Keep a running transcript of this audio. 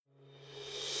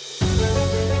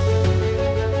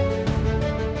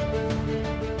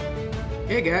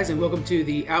Hey guys, and welcome to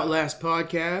the Outlast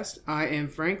podcast. I am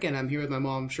Frank, and I'm here with my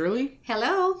mom, Shirley.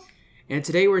 Hello. And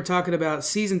today we're talking about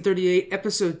Season 38,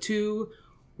 Episode 2,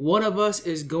 One of Us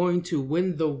is Going to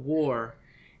Win the War.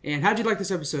 And how'd you like this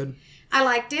episode? I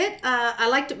liked it. I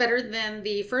liked it better than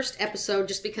the first episode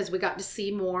just because we got to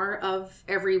see more of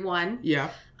everyone.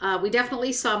 Yeah. We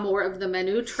definitely saw more of the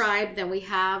Manu tribe than we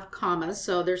have Kama's.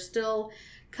 So there's still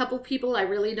a couple people I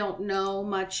really don't know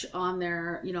much on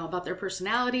their, about their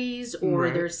personalities or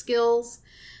their skills.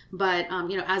 But,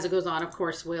 as it goes on, of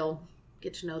course, we'll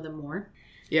get to know them more.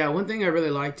 Yeah, one thing I really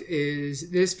liked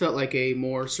is this felt like a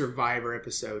more Survivor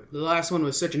episode. The last one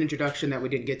was such an introduction that we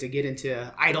didn't get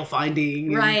into idol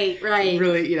finding. Right.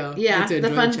 Really, Yeah,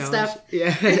 the fun stuff.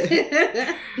 Yeah.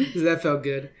 So that felt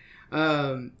good.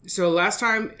 So last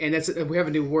time, and we have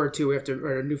a new word too,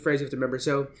 or a new phrase we have to remember.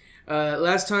 So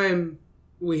last time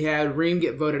we had Reem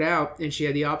get voted out, and she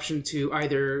had the option to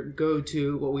either go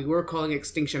to what we were calling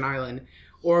Extinction Island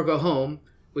or go home,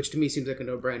 which to me seems like a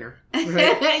no-brainer.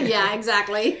 Right? Yeah,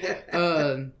 exactly.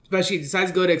 But she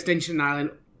decides to go to Extinction Island.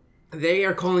 They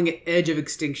are calling it Edge of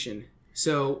Extinction.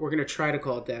 So we're going to try to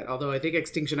call it that. Although I think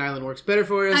Extinction Island works better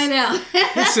for us. I know.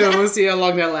 So we'll see how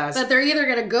long that lasts. But they're either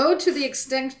going to go to the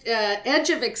edge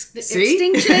of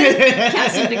extinction.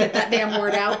 Can't seem to get that damn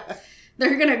word out.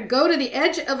 They're going to go to the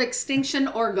edge of extinction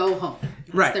or go home.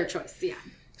 That's their choice. Yeah.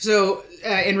 So,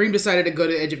 and Reem decided to go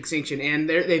to Edge of Extinction, and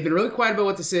they've been really quiet about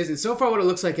what this is, and so far what it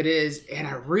looks like it is, and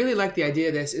I really like the idea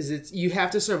of this, is you have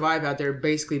to survive out there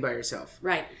basically by yourself.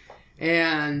 Right.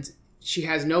 And she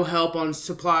has no help on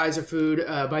supplies or food.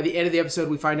 By the end of the episode,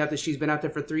 we find out that she's been out there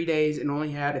for 3 days and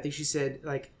only had, I think she said,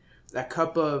 like, a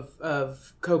cup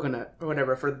of coconut or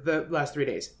whatever for the last 3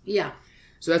 days. Yeah.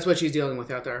 So that's what she's dealing with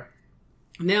out there.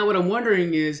 Now, what I'm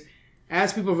wondering is,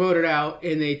 as people voted out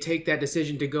and they take that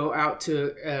decision to go out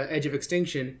to Edge of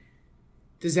Extinction,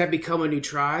 does that become a new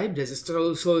tribe? Does it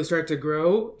slowly start to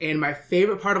grow? And my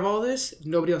favorite part of all this,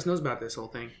 nobody else knows about this whole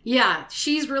thing. Yeah,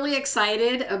 she's really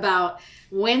excited about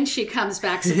when she comes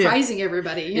back surprising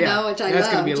everybody, you know, which I love.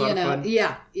 That's going to be a lot of fun.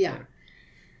 Yeah.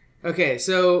 Okay,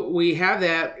 so we have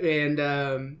that,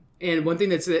 and one thing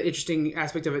that's the interesting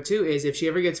aspect of it, too, is if she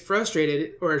ever gets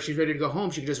frustrated or if she's ready to go home,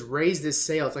 she can just raise this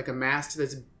sail. It's like a mast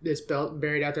that's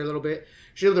buried out there a little bit.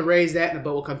 She's able to raise that, and a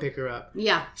boat will come pick her up.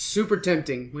 Yeah. Super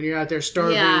tempting when you're out there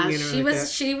starving. Yeah,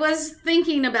 she was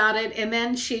thinking about it, and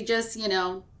then she just, I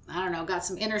don't know, got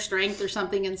some inner strength or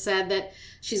something and said that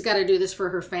she's got to do this for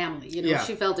her family.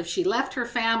 She felt if she left her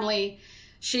family,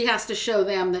 she has to show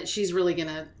them that she's really going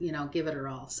to, give it her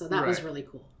all. So that was really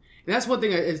cool. And that's one thing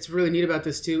that's really neat about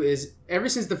this, too, is ever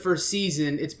since the first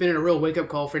season, it's been a real wake-up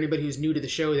call for anybody who's new to the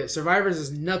show that Survivors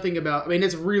is nothing about... I mean,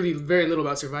 it's really very little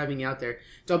about surviving out there.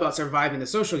 It's all about surviving the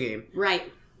social game.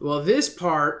 Right. Well, this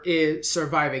part is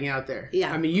surviving out there.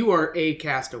 Yeah. I mean, you are a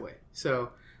castaway. So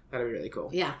that'll be really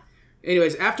cool. Yeah.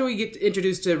 Anyways, after we get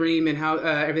introduced to Reem and how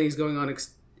everything's going on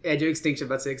Edge of Extinction,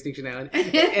 about to say Extinction Island.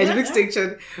 Edge of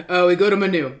Extinction. We go to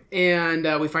Manu,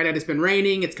 and we find out it's been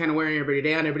raining. It's kind of wearing everybody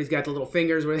down. Everybody's got the little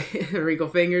fingers, the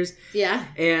wrinkled fingers. Yeah.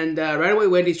 And right away,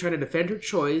 Wendy's trying to defend her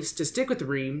choice to stick with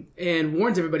Reem and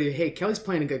warns everybody, hey, Kelly's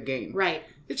playing a good game. Right.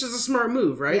 It's just a smart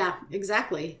move, right? Yeah,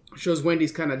 exactly. Shows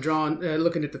Wendy's kind of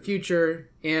looking at the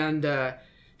future, and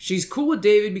she's cool with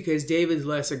David because David's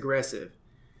less aggressive.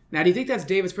 Now, do you think that's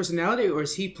David's personality, or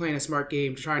is he playing a smart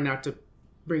game to try not to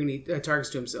bring any targets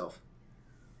to himself?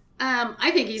 I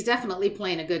think he's definitely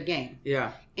playing a good game.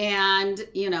 Yeah. And,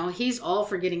 he's all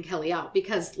for getting Kelly out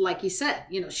because, like you said,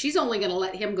 she's only going to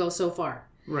let him go so far.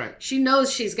 Right. She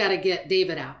knows she's got to get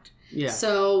David out. Yeah.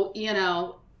 So,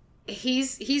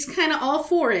 he's kind of all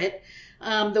for it.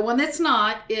 The one that's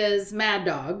not is Mad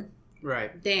Dog.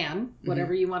 Right. Dan,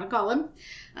 whatever you want to call him.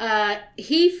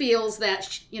 He feels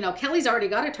that, Kelly's already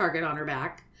got a target on her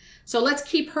back. So let's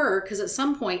keep her, because at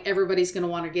some point everybody's going to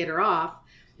want to get her off.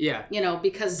 Yeah.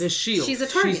 Because the shield. She's a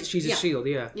target. She's a shield,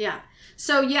 yeah. Yeah.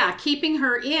 So, keeping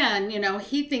her in,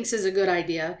 he thinks is a good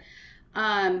idea.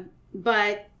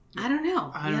 But I don't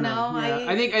know. I don't know. Yeah.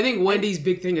 I think Wendy's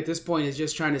big thing at this point is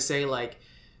just trying to say, like,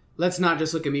 let's not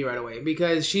just look at me right away,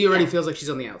 because she already feels like she's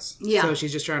on the outs. Yeah. So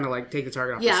she's just trying to, take the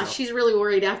target off herself. Yeah, she's really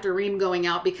worried after Reem going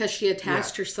out because she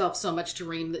attached herself so much to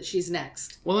Reem that she's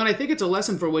next. Well, and I think it's a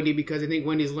lesson for Wendy, because I think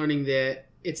Wendy's learning that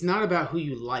it's not about who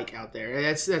you like out there.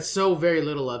 That's so very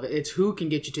little of it. It's who can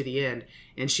get you to the end.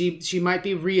 And she might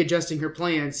be readjusting her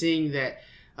plan, seeing that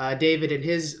David and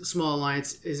his small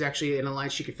alliance is actually an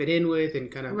alliance she could fit in with and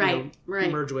kind of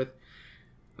merge with.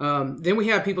 Then we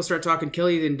have people start talking.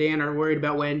 Kelly and Dan are worried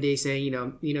about Wendy, saying,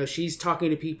 she's talking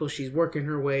to people, she's working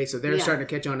her way, so they're starting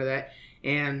to catch on to that.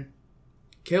 And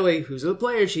Kelly, who's a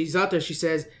player, she's out there, she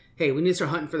says, hey, we need to start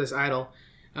hunting for this idol.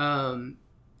 And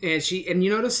you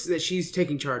notice that she's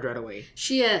taking charge right away.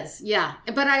 She is, yeah.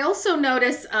 But I also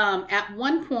notice at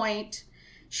one point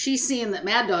she's seeing that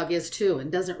Mad Dog is too,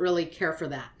 and doesn't really care for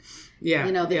that. Yeah,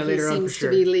 that he seems to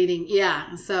be leading.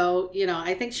 Yeah, so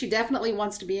I think she definitely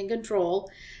wants to be in control.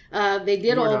 They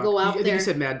did War all Dog. go out there. I think you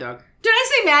said Mad Dog. Did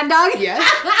I say Mad Dog?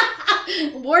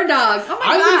 Yeah. War Dog. Oh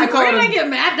my God! Where did I get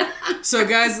Mad Dog? So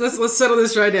guys, let's settle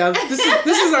this right now. This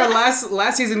is our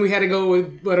last season. We had to go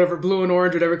with whatever blue and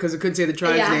orange, whatever, because we couldn't say the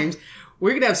tribes' names.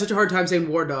 We're gonna have such a hard time saying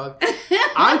War Dog.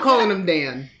 I'm calling him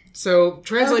Dan. So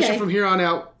translation from here on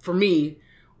out for me.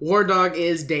 War Dog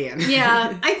is Dan.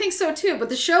 Yeah, I think so too. But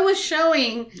the show was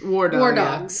showing War Dog.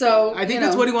 Yeah. So I think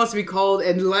that's what he wants to be called.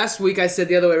 And last week I said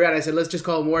the other way around. I said, let's just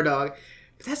call him War Dog.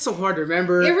 But that's so hard to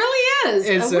remember. It really is.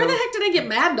 And where the heck did I get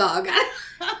Mad Dog?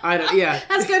 Yeah.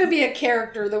 That's got to be a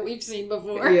character that we've seen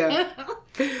before. Yeah.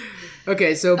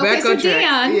 Okay, so back on track.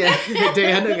 Dan. Yeah,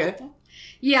 Dan, okay.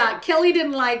 Yeah, Kelly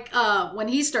didn't like when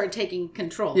he started taking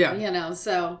control. Yeah.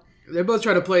 So. They're both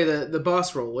trying to play the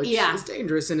boss role, which is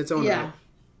dangerous in its own right.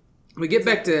 We get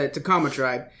back to Kama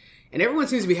Tribe, and everyone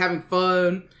seems to be having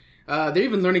fun. They're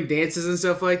even learning dances and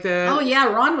stuff like that. Oh, yeah.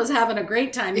 Ron was having a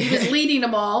great time. He was leading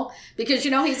them all because,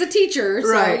 he's a teacher.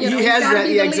 So, right. He has that.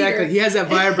 Yeah, exactly. He has that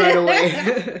vibe right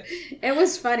away. It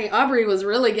was funny. Aubrey was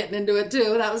really getting into it,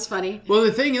 too. That was funny. Well,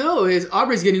 the thing, though, is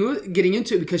Aubrey's getting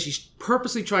into it because she's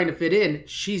purposely trying to fit in.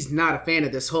 She's not a fan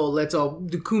of this whole let's all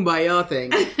do kumbaya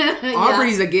thing.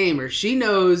 Aubrey's a gamer. She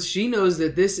knows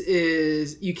that this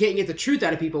is... You can't get the truth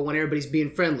out of people when everybody's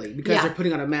being friendly because they're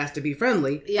putting on a mask to be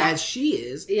friendly, as she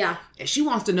is. Yeah. And she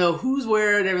wants to know who's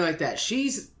where and everything like that.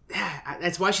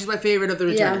 That's why she's my favorite of the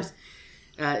returners.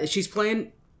 She's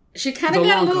playing. She kind of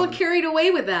got a little carried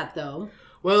away with that, though.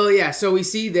 Well, yeah. So we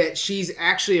see that she's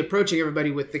actually approaching everybody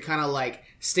with the kind of like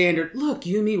standard. Look,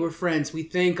 you and me, we're friends. We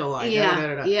think alike.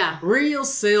 Yeah, yeah. Real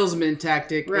salesman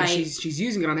tactic. Right. And she's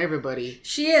using it on everybody.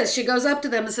 She is. She goes up to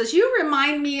them and says, "You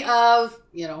remind me of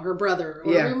her brother,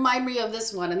 or remind me of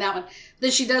this one and that one."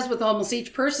 That she does with almost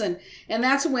each person. And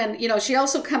that's when, she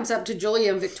also comes up to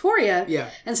Julia and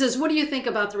Victoria and says, "What do you think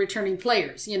about the returning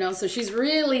players?" So she's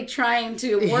really trying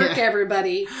to work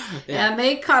everybody. And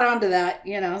they caught on to that,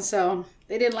 so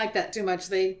they didn't like that too much.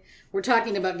 They were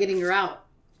talking about getting her out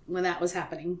when that was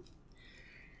happening.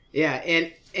 Yeah,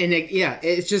 and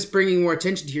it's just bringing more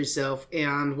attention to yourself.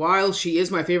 And while she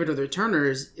is my favorite of the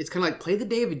returners, it's kind of like play the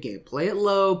David game. Play it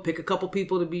low, pick a couple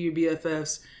people to be your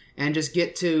BFFs, and just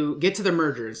get to the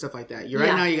merger and stuff like that.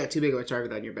 Right now you got too big of a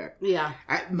target on your back. Yeah.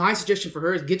 My suggestion for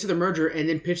her is get to the merger and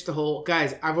then pitch the whole,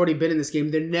 guys, I've already been in this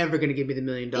game. They're never going to give me the $1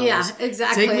 million. Yeah,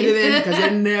 exactly. Take me to them because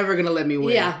they're never going to let me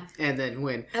win. Yeah. And then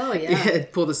win. Oh, yeah.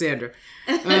 Pull the Sandra.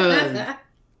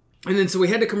 And then so we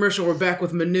head to commercial. We're back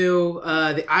with Manu.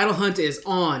 The idol hunt is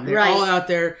on. They're all out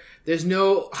there. There's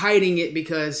no hiding it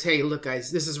because, hey, look,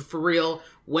 guys, this is for real.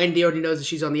 Wendy already knows that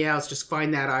she's on the outs. Just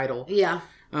find that idol. Yeah.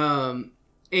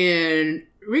 And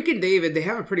Rick and David, they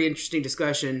have a pretty interesting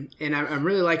discussion, and I'm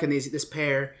really liking this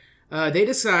pair. They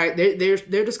decide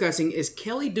they're discussing, is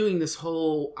Kelly doing this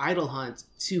whole idol hunt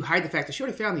to hide the fact that she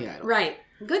already found the idol? Right.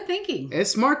 Good thinking.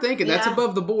 It's smart thinking. That's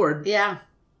above the board. Yeah.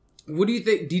 What do you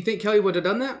think? Do you think Kelly would have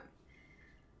done that?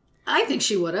 I think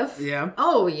she would have. Yeah.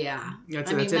 Oh, yeah.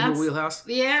 That's in her wheelhouse.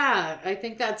 Yeah. I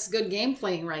think that's good game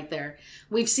playing right there.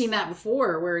 We've seen that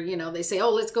before where, they say, oh,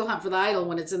 let's go hunt for the idol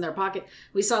when it's in their pocket.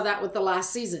 We saw that with the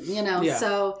last season, Yeah.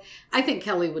 So I think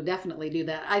Kelly would definitely do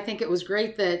that. I think it was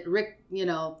great that Rick,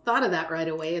 thought of that right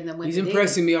away and then went He's to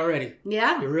impressing me already.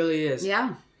 Yeah. He really is.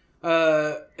 Yeah.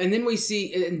 And then we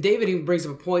see, and David even brings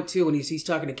up a point too when he's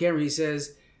talking to Cameron. He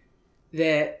says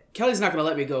that Kelly's not going to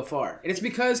let me go far. And it's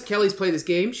because Kelly's played this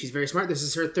game. She's very smart. This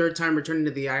is her third time returning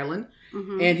to the island.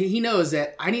 Mm-hmm. And he knows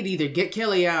that I need to either get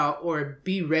Kelly out or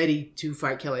be ready to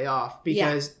fight Kelly off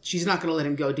because she's not going to let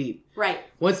him go deep. Right.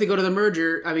 Once they go to the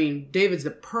merger, David's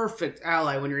the perfect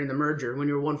ally when you're in the merger, when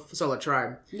you're one solid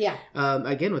tribe. Yeah.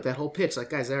 Again, with that whole pitch, like,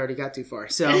 guys, I already got too far.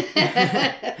 So,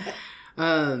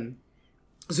 so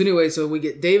anyway, so we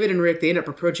get David and Rick. They end up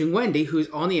approaching Wendy, who's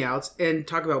on the outs, and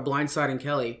talk about blindsiding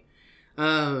Kelly.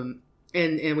 And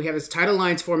we have this title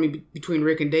lines forming between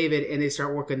Rick and David, and they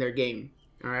start working their game.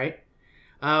 All right.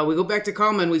 We go back to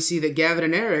Kama, and we see that Gavin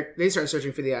and Eric, they start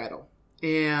searching for the idol.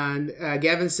 And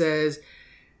Gavin says,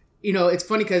 it's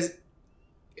funny because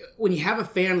when you have a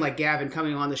fan like Gavin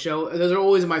coming on the show, those are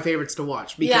always my favorites to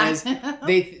watch because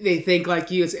they think like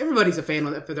you. Everybody's a fan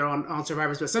if they're on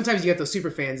Survivors, but sometimes you get those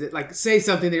super fans that like say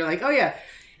something, they're like, oh yeah.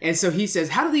 And so he says,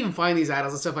 how do they even find these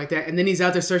idols and stuff like that? And then he's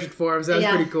out there searching for them. So that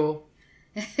was pretty cool.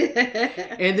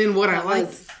 And then what I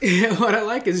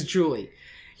like is Julie.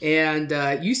 And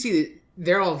you see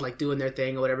they're all like doing their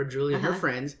thing or whatever, Julie and her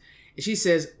friends. And she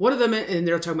says, what are the men, and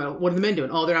they're talking about, what are the men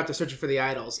doing? Oh, they're out there searching for the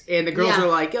idols. And the girls are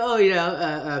like, oh,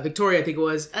 Victoria, I think it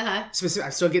was. I'm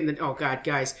still getting oh God,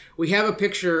 guys, we have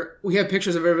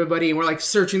pictures of everybody and we're like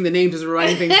searching the names as we're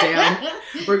writing things down.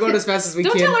 We're going as fast as we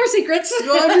can. Don't tell our secrets.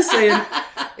 No, I'm just saying,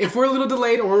 if we're a little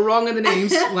delayed or we're wrong on the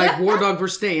names, like War Dog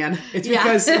versus Stan, it's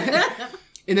because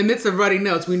in the midst of writing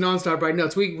notes, we nonstop write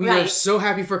notes. We are so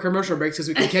happy for commercial breaks because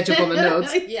we can catch up on the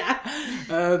notes.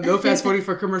 No fast forwarding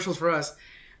for commercials for us.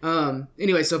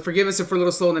 Anyway, so forgive us if we're a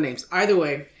little slow on the names. Either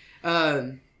way,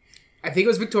 I think it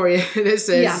was Victoria that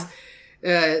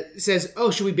says,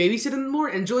 oh, should we babysit him more?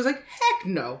 And Julie's like, heck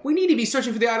no. We need to be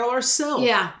searching for the idol ourselves.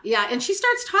 Yeah. And she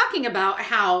starts talking about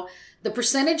how the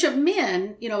percentage of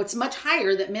men, it's much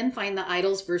higher that men find the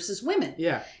idols versus women.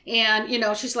 Yeah. And,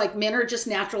 she's like, men are just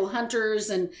natural hunters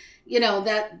and,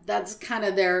 that's kind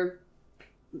of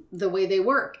the way they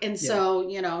work. And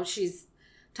so, she's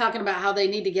talking about how they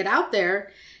need to get out there.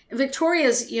 And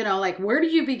Victoria's, like, where do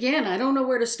you begin? I don't know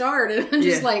where to start. And I'm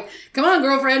just like, come on,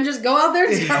 girlfriend, just go out there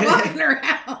and start walking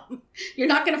around. You're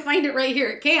not going to find it right here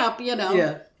at camp,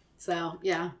 Yeah. So,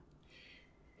 yeah.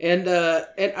 And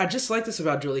I just like this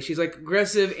about Julie. She's like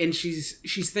aggressive and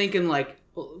she's thinking like,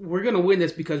 we're going to win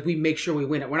this because we make sure we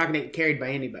win it. We're not going to get carried by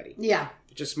anybody. Yeah.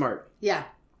 Just smart. Yeah,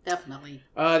 definitely.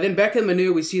 Then back in the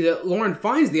menu, we see that Lauren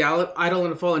finds the idol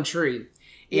in a fallen tree.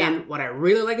 And what I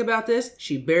really like about this,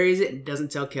 she buries it and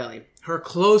doesn't tell Kelly. Her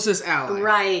closest ally.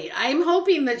 Right. I'm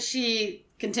hoping that she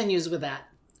continues with that.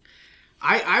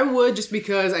 I would, just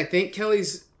because I think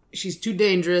she's too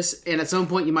dangerous, and at some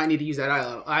point you might need to use that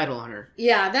idol on her.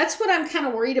 Yeah, that's what I'm kind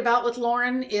of worried about with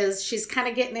Lauren, is she's kind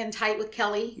of getting in tight with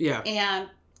Kelly. Yeah. And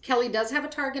Kelly does have a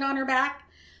target on her back.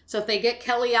 So if they get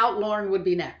Kelly out, Lauren would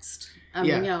be next. I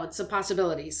mean, it's a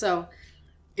possibility. So...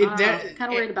 kind of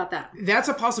worried about that. That's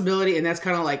a possibility, and that's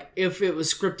kind of like if it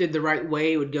was scripted the right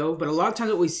way, it would go. But a lot of times,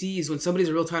 what we see is when somebody's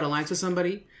a real tight alliance with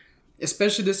somebody,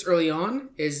 especially this early on,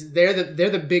 is they're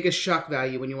the biggest shock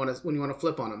value when you want to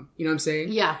flip on them. You know what I'm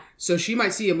saying? Yeah. So she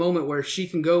might see a moment where she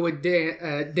can go with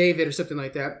David or something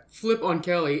like that, flip on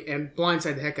Kelly, and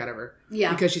blindside the heck out of her.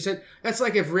 Yeah. Because she said that's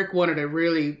like if Rick wanted to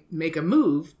really make a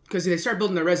move, because they start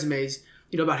building their resumes,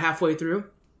 about halfway through.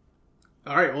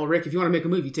 All right, well, Rick, if you want to make a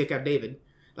move, you take out David.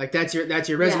 Like that's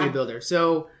your resume builder.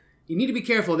 So you need to be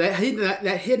careful. That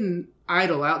hidden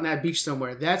idol out in that beach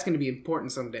somewhere, that's going to be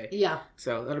important someday. Yeah.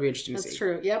 So that'll be interesting to see. That's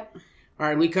true. Yep. All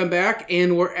right, we come back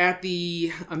and we're at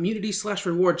the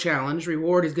immunity/reward challenge.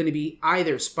 Reward is going to be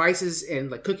either spices and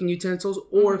like cooking utensils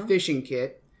or fishing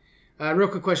kit. Real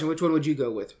quick question: which one would you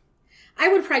go with? I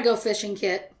would probably go fishing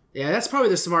kit. Yeah, that's probably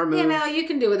the smart move. You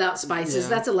can do without spices. Yeah.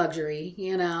 That's a luxury,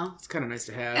 It's kind of nice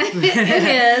to have.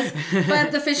 It is.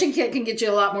 But the fishing kit can get you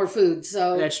a lot more food.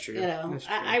 So, that's true. That's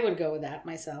true. I would go with that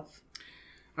myself.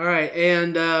 All right.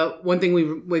 And one thing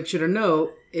we should have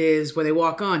known is when they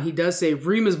walk on, he does say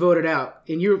Reem is voted out.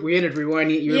 And we ended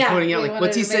rewinding. You were pointing out, like,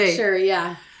 what's he say? Sure,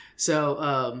 yeah.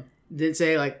 So, didn't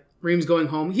say, like, Reem's going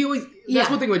home. He always, that's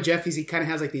one thing with Jeff is he kind of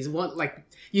has, like, these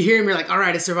you hear him, you're like, all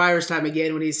right, it's Survivor's time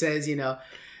again when he says,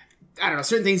 I don't know,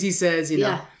 certain things he says, and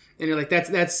you're like,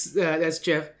 that's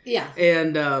Jeff. Yeah.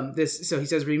 And so he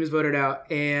says Reem is voted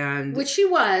out, and which she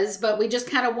was, but we just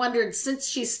kind of wondered, since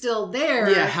she's still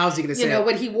there, how's he going to say it?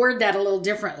 Would he word that a little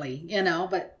differently,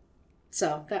 but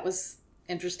so that was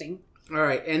interesting. All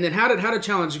right, and then how did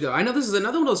challenge go? I know this is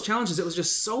another one of those challenges that was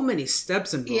just so many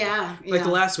steps involved. Like the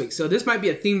last week. So this might be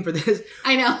a theme for this.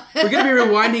 I know. We're going to be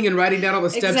rewinding and writing down all the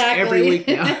steps every week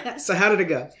now. So how did it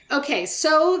go? Okay,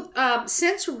 so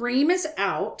since Reem is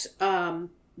out,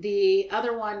 the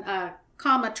other one,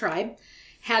 Kama Tribe,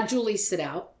 had Julie sit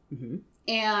out. Mm-hmm.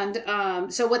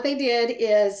 And so what they did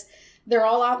is they're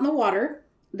all out in the water.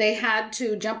 They had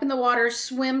to jump in the water,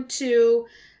 swim to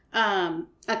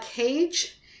a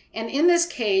cage. And in this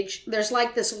cage, there's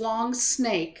like this long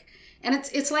snake. And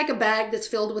it's like a bag that's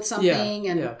filled with something.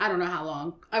 I don't know how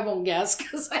long. I won't guess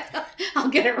because I'll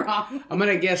get it wrong. I'm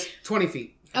going to guess 20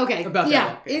 feet. Okay. About that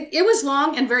long. Yeah. It was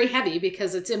long and very heavy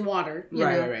because it's in water.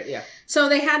 Right, yeah. So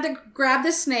they had to grab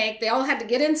the snake. They all had to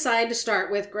get inside to start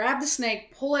with, grab the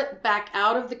snake, pull it back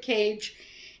out of the cage.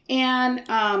 And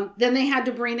then they had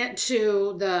to bring it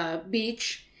to the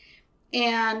beach.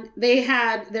 And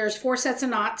there's 4 sets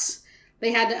of knots.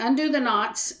 They had to undo the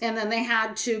knots, and then they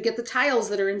had to get the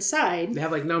tiles that are inside. They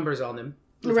have like numbers on them.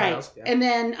 Right. Tiles, yeah. And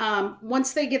then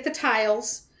once they get the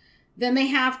tiles, then they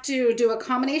have to do a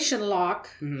combination lock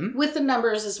with the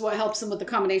numbers is what helps them with the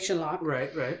combination lock.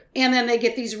 Right. And then they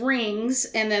get these rings,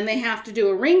 and then they have to do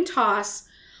a ring toss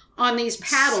on these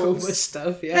paddles. So much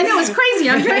stuff, yeah. I know, it's crazy.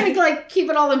 I'm trying to like keep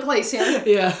it all in place here.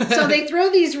 Yeah. So they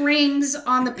throw these rings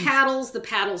on the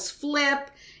paddles flip,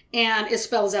 and it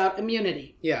spells out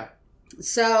immunity. Yeah.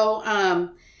 So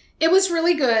it was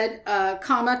really good.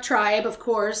 Kama Tribe, of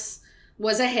course,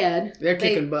 was ahead. They're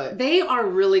kicking butt. They are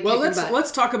really kicking butt. Well,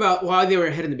 let's talk about why they were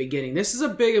ahead in the beginning. This is a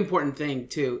big important thing,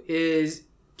 too, is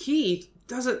Keith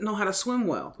doesn't know how to swim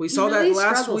well. We saw that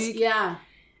last week. Yeah.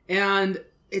 And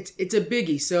it's a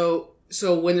biggie. So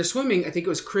when they're swimming, I think it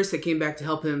was Chris that came back to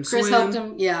help him swim. Chris helped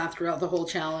him, throughout the whole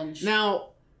challenge. Now,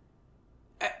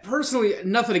 personally,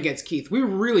 nothing against Keith. We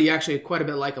really actually quite a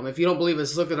bit like him. If you don't believe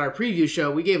us, look at our preview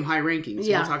show. We gave him high rankings.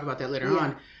 Yeah. We'll talk about that later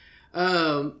on.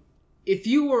 If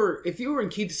you were in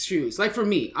Keith's shoes, like for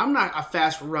me, I'm not a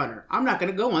fast runner. I'm not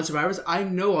going to go on Survivors. I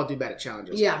know I'll do bad at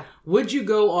challenges. Yeah. Would you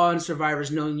go on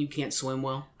Survivors knowing you can't swim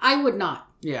well? I would not.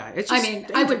 Yeah. It's just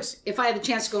dangerous. I would, if I had the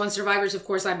chance to go on Survivors, of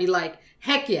course, I'd be like,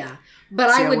 heck yeah. But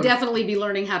I would definitely be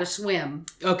learning how to swim.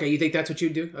 Okay. You think that's what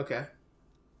you'd do? Okay.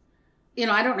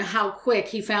 I don't know how quick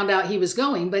he found out he was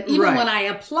going, but even when I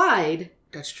applied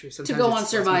that's true. to go on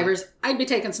Survivors, I'd be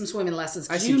taking some swimming lessons.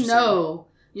 Because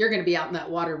you're going to be out in that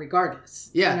water regardless.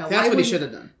 Yeah, that's what he should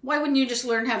have done. Why wouldn't you just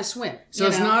learn how to swim? So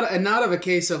it's not of a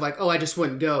case of like, I just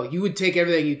wouldn't go. You would take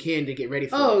everything you can to get ready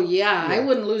for it. Oh, yeah. I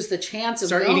wouldn't lose the chance of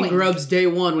Start going. eating grubs day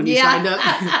one when you signed up.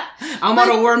 I'm on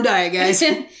a worm diet, guys.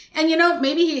 And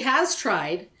maybe he has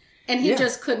tried, and he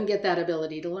just couldn't get that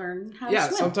ability to learn how to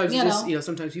swim.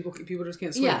 Sometimes people just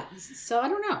can't swim. Yeah, so I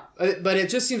don't know. But it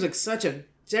just seems like such a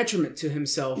detriment to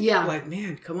himself. Yeah. Like,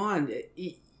 man, come on.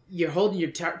 You're holding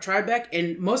your tribe back,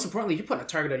 and most importantly, you're putting a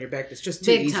target on your back that's just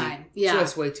too easy. Big time, yeah.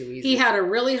 Just way too easy. He had a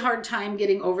really hard time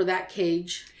getting over that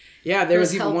cage. Yeah, there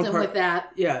was even one part with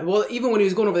that. Yeah, well, even when he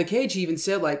was going over the cage, he even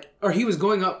said he was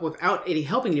going up without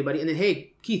helping anybody, and then,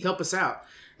 hey, Keith, help us out.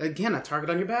 Again, a target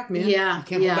on your back, man. Yeah, you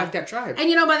can't hold back that tribe.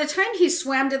 And by the time he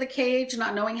swam to the cage,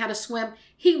 not knowing how to swim,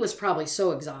 he was probably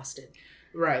so exhausted.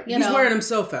 Right, he's wearing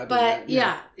himself out. But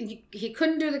he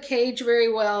couldn't do the cage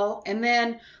very well, and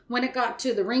then when it got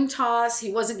to the ring toss,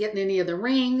 he wasn't getting any of the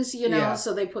rings,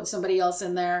 so they put somebody else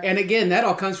in there. And again, that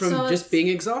all comes from just being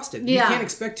exhausted. Yeah. You can't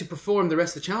expect to perform the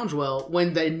rest of the challenge well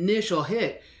when the initial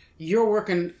hit, you're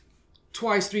working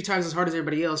twice, 3 times as hard as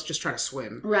everybody else just trying to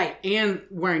swim. Right. And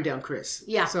wearing down Chris.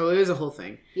 Yeah. So it was a whole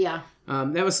thing. Yeah.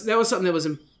 That was something that was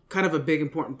kind of a big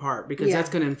important part because that's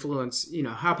going to influence,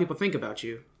 how people think about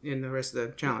you in the rest of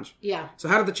the challenge. Yeah. So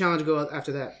how did the challenge go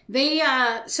after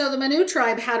that? So the Manu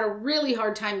tribe had a really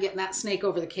hard time getting that snake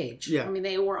over the cage. Yeah. I mean,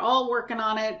 they were all working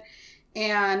on it,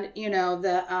 and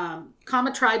the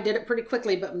Kama tribe did it pretty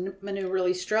quickly, but Manu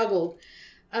really struggled.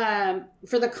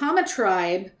 For the Kama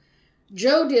tribe,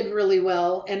 Joe did really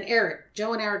well, and Eric.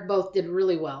 Joe and Eric both did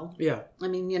really well. Yeah. I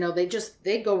mean,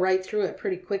 they go right through it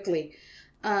pretty quickly.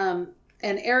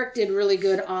 And Eric did really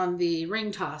good on the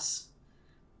ring toss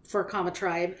for Kama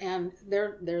Tribe, and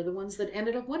they're the ones that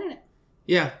ended up winning it.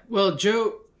 Yeah. Well,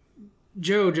 Joe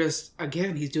just,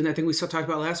 again, he's doing that thing we still talked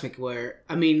about last week where,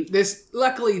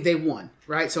 luckily they won,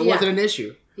 right? So it wasn't an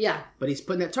issue. Yeah. But he's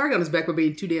putting that target on his back by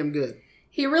being too damn good.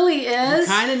 He really is.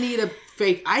 You kind of need a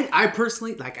fake. I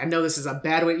personally, I know this is a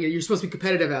bad way. You're supposed to be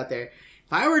competitive out there.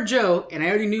 If I were Joe and I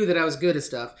already knew that I was good at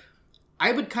stuff,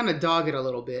 I would kind of dog it a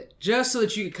little bit just so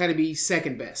that you could kind of be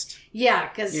second best. Yeah,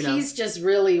 because he's just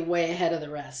really way ahead of the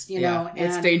rest, know. And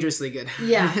it's dangerously good.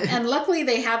 Yeah, and luckily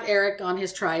they have Eric on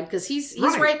his tribe because he's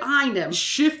right behind him.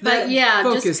 Shift that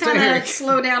focus just kind of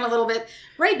slow down a little bit.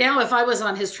 Right now, if I was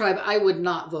on his tribe, I would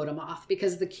not vote him off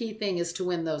because the key thing is to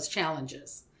win those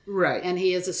challenges. Right. And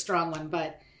he is a strong one,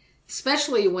 but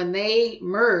especially when they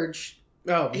merge...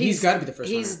 Oh, he's got to be the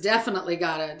first one. He's definitely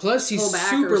got to. Plus, he's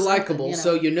super likable,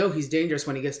 so he's dangerous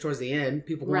when he gets towards the end.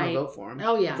 People want to vote for him.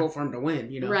 Oh, yeah. Vote for him to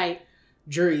win, Right.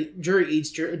 Jury eats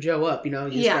Joe up, You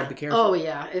just got to be careful. Oh,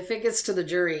 yeah. If it gets to the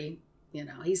jury,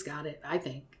 he's got it, I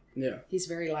think. Yeah. He's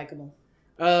very likable.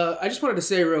 I just wanted to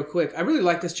say real quick, I really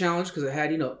like this challenge because it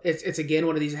had, it's again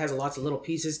one of these that has lots of little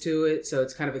pieces to it, so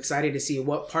it's kind of exciting to see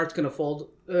what part's going to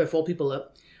fold people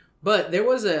up. But there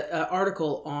was an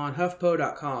article on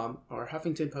HuffPo.com, or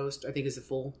Huffington Post, I think is the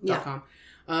full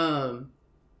 .com,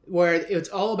 where it's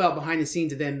all about behind the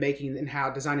scenes of them making and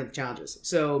how designing the challenges.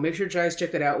 So make sure you guys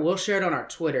check that out. We'll share it on our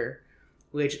Twitter,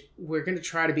 which we're going to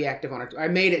try to be active on. I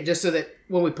made it just so that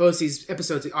when we post these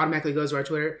episodes, it automatically goes to our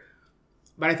Twitter.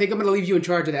 But I think I'm going to leave you in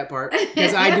charge of that part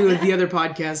because I do the other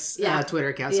podcast's Twitter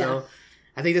account. So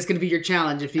I think that's going to be your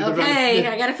challenge. If you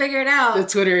I got to figure it out. The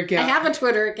Twitter account. I have a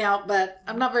Twitter account, but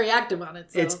I'm not very active on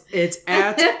it. So. It's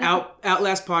at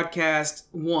Outlast Podcast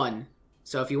 1.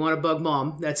 So if you want to bug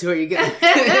Mom, that's where you get.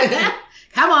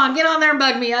 Come on, get on there and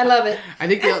bug me. I love it. I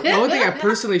think the only thing I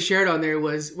personally shared on there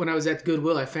was when I was at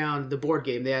Goodwill, I found the board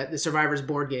game, the Survivors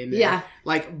board game. There. Yeah.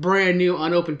 Like brand new,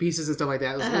 unopened pieces and stuff like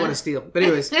that. It was what a steal. But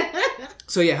anyways,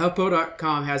 so yeah,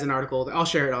 HuffPo.com has an article. I'll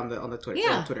share it on the Twitter.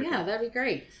 Yeah, Twitter yeah, that'd be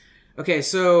great. Okay,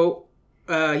 so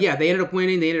they ended up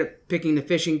winning. They ended up picking the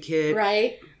fishing kit.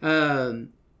 Right.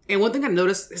 And one thing I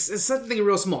noticed is something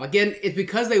real small. Again, it's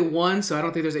because they won, so I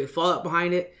don't think there's any fallout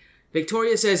behind it.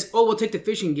 Victoria says, "Oh, we'll take the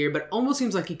fishing gear," but it almost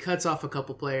seems like he cuts off a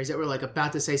couple players that were like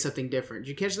about to say something different.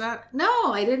 Did you catch that?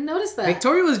 No, I didn't notice that.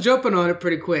 Victoria was jumping on it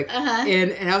pretty quick, Uh-huh.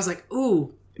 and I was like,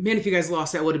 "Ooh, man! If you guys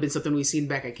lost, that would have been something we seen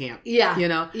back at camp." Yeah, you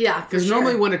know, yeah, because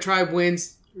normally when a tribe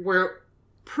wins, we're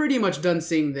pretty much done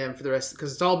seeing them for the rest,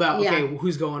 because it's all about okay,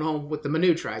 who's going home with the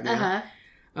Manu tribe. You know?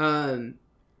 Uh-huh.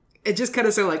 It just kind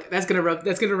of sounded like that's gonna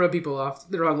rub people off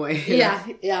the wrong way. Yeah,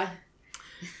 yeah.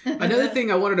 Another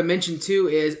thing I wanted to mention too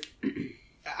is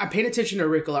I'm paying attention to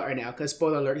Rick a lot right now because,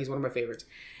 spoiler alert, he's one of my favorites.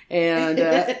 And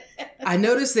I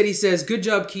noticed that he says, "Good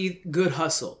job, Keith. Good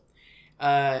hustle."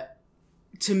 To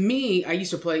me, I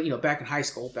used to play, back in high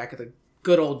school, back in the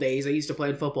good old days, I used to play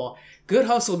in football. Good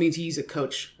hustle means he's a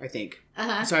coach, I think.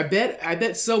 Uh-huh. So I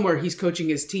bet somewhere he's coaching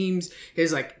his teams,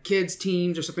 his like kids'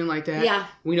 teams or something like that. Yeah.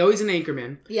 We know he's an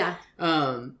anchorman. Yeah.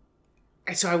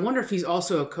 So I wonder if he's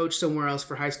also a coach somewhere else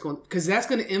for high school, because that's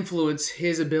going to influence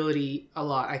his ability a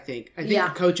lot, I think. I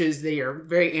think coaches, they are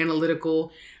very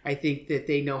analytical. I think that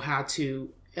they know how to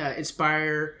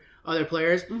inspire other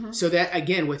players. Mm-hmm. So that,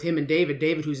 again, with him and David,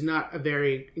 who's not a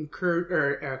very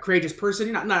courageous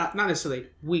person, not necessarily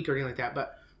weak or anything like that,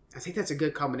 but I think that's a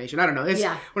good combination. I don't know.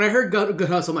 When I heard good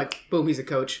hustle, I'm like, boom, he's a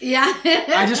coach. Yeah.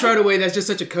 I just right away, that's just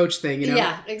such a coach thing,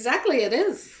 Yeah, exactly. It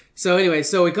is. So anyway,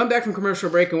 we come back from commercial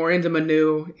break and we're into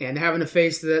Manu and having to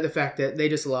face the fact that they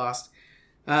just lost.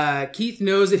 Keith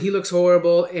knows that he looks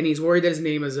horrible and he's worried that his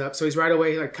name is up. So he's right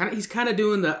away he's kind of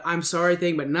doing the I'm sorry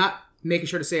thing, but not making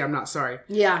sure to say I'm not sorry.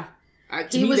 Yeah.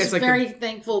 He was very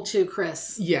thankful to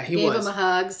Chris. Yeah, he gave him a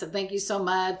hug, said thank you so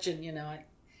much, and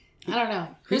I don't know.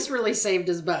 Chris really saved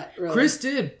his butt. Really. Chris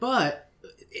did, but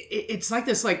it's like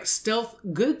this stealth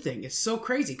good thing. It's so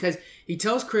crazy because he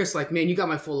tells Chris man, you got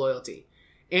my full loyalty.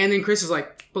 And then Chris is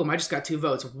like, boom, I just got 2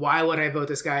 votes. Why would I vote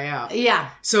this guy out?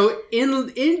 Yeah. So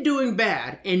in doing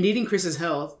bad and needing Chris's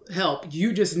help,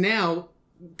 you just now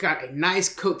got a nice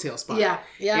coattail spot. Yeah,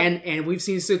 yeah. And we've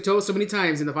seen so many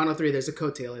times in the final 3, there's a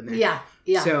coattail in there. Yeah,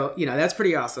 yeah. So, that's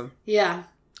pretty awesome. Yeah.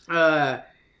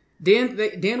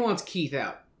 Dan wants Keith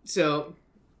out. So,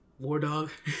 War Dog.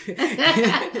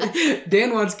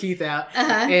 Dan wants Keith out.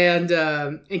 Uh-huh. And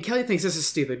Kelly thinks this is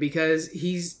stupid because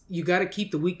you got to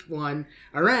keep the weak one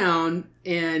around,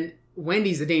 and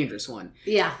Wendy's the dangerous one.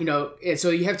 Yeah. And so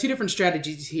you have 2 different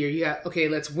strategies here. You got, okay,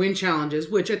 let's win challenges,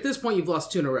 which at this point you've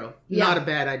lost 2 in a row. Yeah. Not a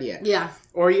bad idea. Yeah.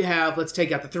 Or you have, let's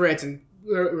take out the threats and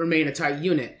remain a tight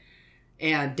unit.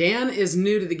 And Dan is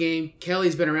new to the game.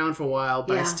 Kelly's been around for a while,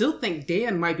 but I still think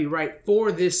Dan might be right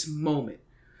for this moment.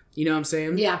 You know what I'm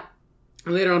saying? Yeah.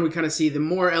 And later on, we kind of see the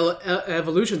more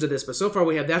evolutions of this. But so far,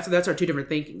 we have that's our 2 different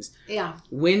thinkings. Yeah.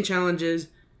 Win challenges,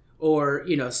 or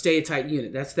stay a tight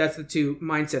unit. That's the 2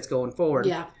 mindsets going forward.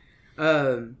 Yeah.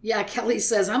 Kelly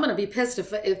says I'm going to be pissed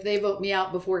if they vote me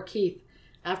out before Keith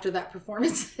after that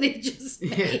performance that he just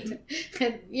made.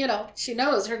 And she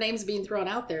knows her name's being thrown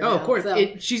out there. Oh, now, of course.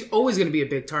 So. She's always going to be a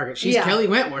big target. She's Kelly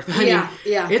Wentworth. I mean,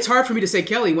 it's hard for me to say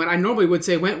Kelly when I normally would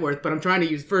say Wentworth, but I'm trying to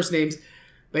use first names.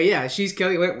 But yeah, she's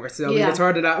Kelly Wentworth, so it's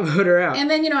hard to not vote her out. And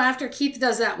then, after Keith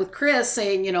does that with Chris,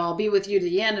 saying, I'll be with you to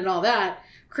the end and all that,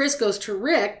 Chris goes to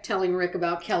Rick, telling Rick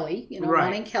about Kelly,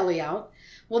 wanting Kelly out.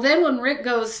 Well, then when Rick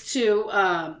goes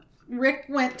to, Rick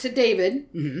went to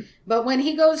David, mm-hmm. but when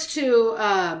he goes to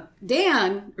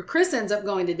Dan, or Chris ends up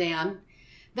going to Dan,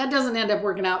 that doesn't end up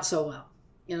working out so well.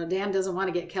 Dan doesn't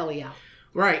want to get Kelly out.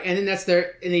 Right, and then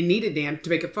and they needed Dan to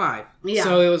make it 5. Yeah.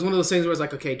 So it was one of those things where it's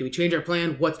like, okay, do we change our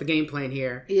plan? What's the game plan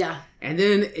here? Yeah. And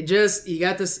then you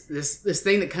got this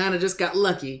thing that kind of just got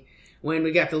lucky when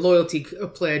we got the loyalty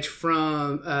pledge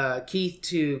from Keith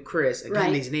to Chris.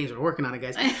 Again, these names are working on it,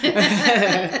 guys.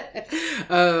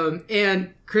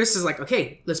 And Chris is like,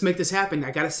 okay, let's make this happen.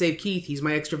 I got to save Keith. He's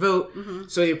my extra vote. Mm-hmm.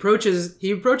 So he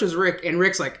approaches Rick, and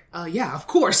Rick's like, yeah, of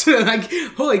course. Like,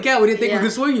 holy cow, we didn't think we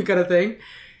could swing you kind of thing.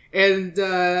 And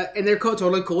they're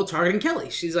totally cool targeting Kelly.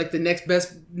 She's like the next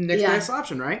best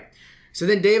option, right? So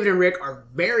then David and Rick are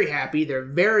very happy. They're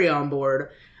very on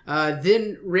board.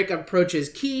 Then Rick approaches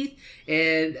Keith,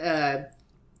 and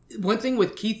one thing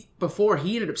with Keith before,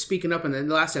 he ended up speaking up in the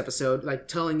last episode, like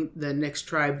telling the next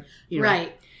tribe,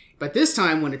 Right. But this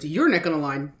time, when it's your neck on the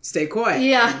line, stay quiet.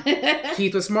 Yeah.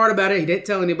 Keith was smart about it. He didn't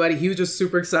tell anybody. He was just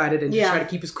super excited and just tried to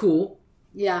keep his cool.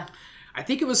 Yeah. I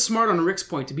think it was smart on Rick's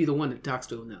point to be the one that talks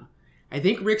to him now. I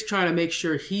think Rick's trying to make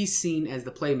sure he's seen as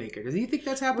the playmaker. Does he think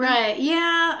that's happening? Right.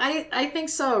 Yeah, I think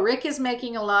so. Rick is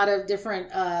making a lot of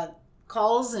different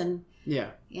calls, and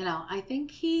I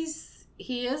think he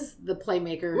is the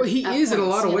playmaker. Well, he is in a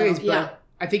lot of ways, but yeah.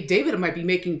 I think David might be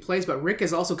making plays, but Rick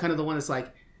is also kind of the one that's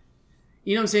like,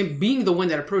 you know what I'm saying? Being the one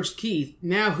that approached Keith,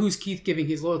 now who's Keith giving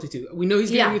his loyalty to? We know he's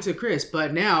giving it to Chris,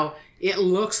 but now it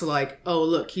looks like, oh,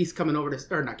 look, Keith's coming over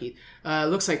to, or not Keith,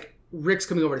 looks like Rick's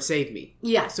coming over to save me.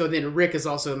 Yeah. So then Rick is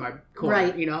also in my corner,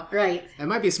 right. you know? Right. That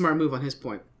might be a smart move on his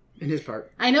part.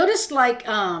 I noticed, like,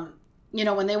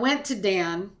 when they went to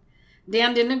Dan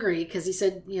didn't agree because he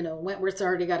said, Wentworth's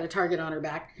already got a target on her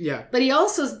back. Yeah. But he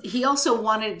also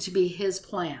wanted it to be his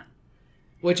plan.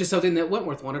 Which is something that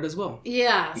Wentworth wanted as well.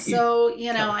 Yeah. So,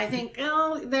 I think,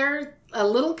 they're a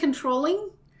little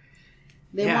controlling.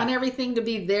 They want everything to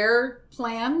be their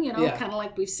plan, kind of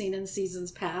like we've seen in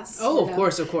seasons past. Oh, of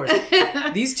course.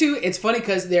 These two, it's funny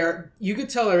because you could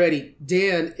tell already,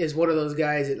 Dan is one of those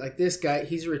guys that, like this guy,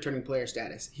 he's a returning player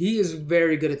status. He is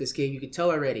very good at this game. You could tell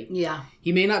already. Yeah.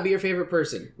 He may not be your favorite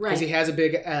person because he has a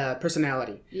big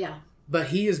personality. Yeah. But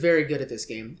he is very good at this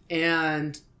game.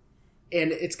 And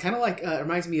it's kind of like, it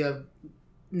reminds me of,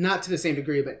 not to the same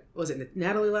degree, but was it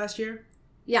Natalie last year?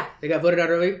 Yeah. They got voted out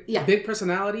early? Yeah. Big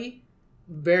personality.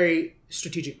 Very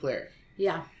strategic player.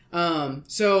 Yeah.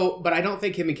 But I don't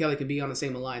think him and Kelly can be on the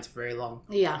same alliance for very long.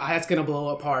 Yeah. That's going to blow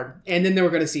up hard. And then we're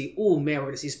going to see, we're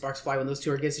going to see sparks fly when those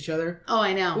two are against each other. Oh,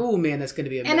 I know. Oh, man, that's going to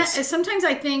be a mess. And sometimes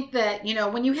I think that,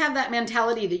 when you have that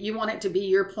mentality that you want it to be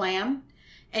your plan,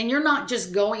 and you're not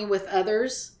just going with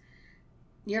others,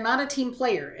 you're not a team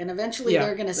player. And eventually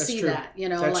they're going to see true. That,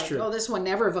 that's true. Oh, this one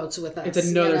never votes with us. It's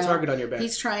another target on your back.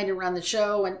 He's trying to run the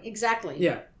show. And exactly.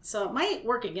 Yeah. So it might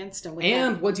work against him.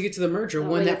 Once you get to the merger,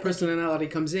 when that personality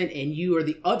comes in and you are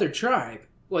the other tribe,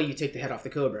 well, you take the head off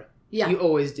the Cobra. Yeah. You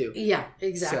always do. Yeah,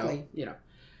 exactly.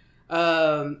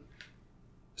 So,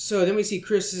 so then we see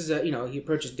Chris is, he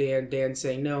approaches Dan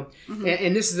saying no. Mm-hmm.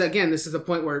 And this is the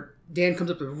point where Dan comes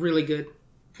up with a really good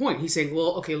point. He's saying,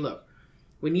 well, okay, look,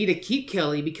 we need to keep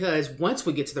Kelly because once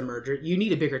we get to the merger, you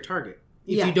need a bigger target.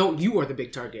 If you don't, you are the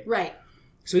big target. Right.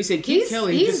 So he said, keep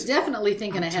Kelly. He's definitely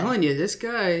thinking ahead. I'm telling you, this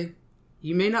guy,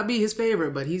 you may not be his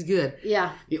favorite, but he's good.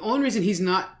 Yeah. The only reason he's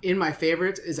not in my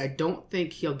favorites is I don't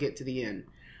think he'll get to the end.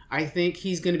 I think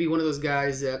he's going to be one of those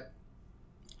guys that,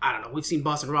 I don't know, we've seen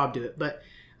Boston Rob do it, but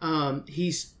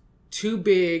he's too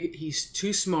big, he's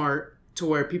too smart to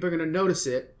where people are going to notice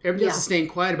it. Everybody else is staying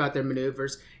quiet about their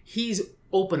maneuvers. He's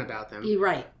open about them. You're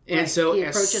right. And so he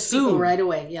approaches people right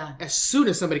away. Yeah. As soon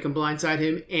as somebody can blindside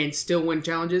him and still win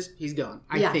challenges, he's gone.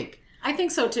 I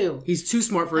think so too. He's too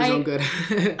smart for his own good.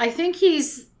 I think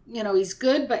he's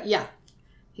good, but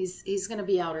he's going to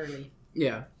be out early.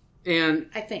 Yeah. And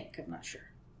I think, I'm not sure.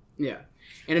 Yeah.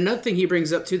 And another thing he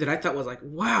brings up too that I thought was like,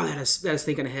 wow, that is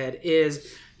thinking ahead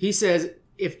is he says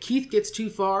if Keith gets too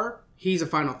far, he's a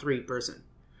final 3 person.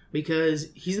 Because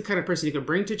he's the kind of person you can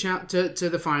bring to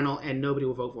the final and nobody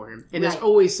will vote for him. And there's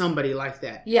always somebody like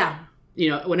that. Yeah.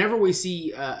 Whenever we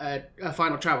see a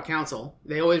final tribal council,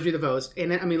 they always read the votes. And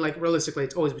realistically,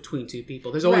 it's always between 2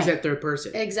 people. There's always that third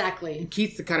person. Exactly. And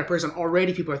Keith's the kind of person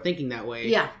already people are thinking that way.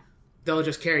 Yeah. They'll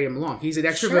just carry him along. He's an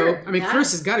extra vote.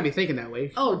 Chris has got to be thinking that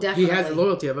way. Oh, definitely. He has the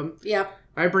loyalty of him. Yep.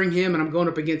 If I bring him and I'm going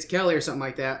up against Kelly or something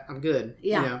like that, I'm good.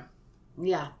 Yeah.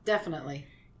 Yeah, definitely.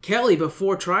 Kelly,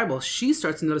 before Tribal, she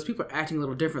starts to notice people are acting a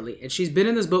little differently. And she's been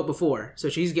in this boat before, so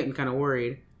she's getting kind of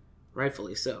worried.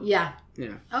 Rightfully so. Yeah.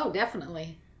 Yeah. Oh,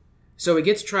 definitely. So we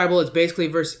get to Tribal. It's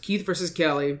basically Keith versus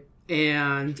Kelly.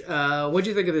 And what do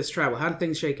you think of this Tribal? How did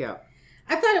things shake out?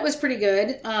 I thought it was pretty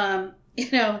good. I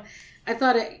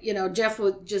thought it, Jeff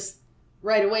would just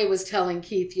right away was telling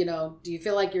Keith, do you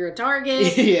feel like you're a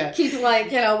target? Yeah. Keith's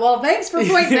like, well, thanks for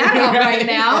pointing that out right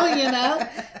now,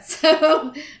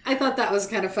 So I thought that was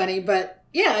kind of funny. But,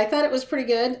 yeah, I thought it was pretty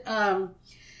good.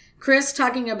 Chris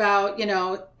talking about,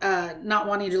 not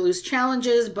wanting to lose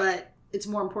challenges, but it's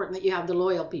more important that you have the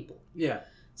loyal people. Yeah.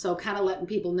 So kind of letting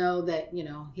people know that, he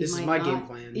this might is my not. game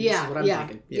plan. Yeah. This is what I'm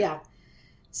thinking. Yeah.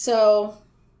 So,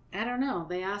 I don't know.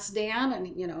 They asked Dan,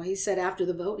 and, he said after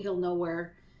the vote he'll know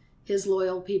where his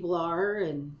loyal people are,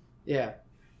 and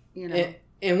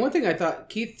and one thing I thought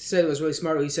Keith said was really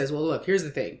smart. He says, "Well, look, here's the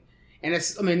thing," and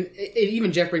it's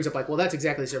even Jeff brings up like, "Well, that's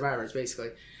exactly Survivors, basically."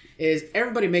 is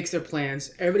everybody makes their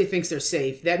plans. Everybody thinks they're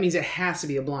safe. That means it has to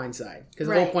be a blindside. Because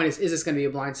the whole point is this going to be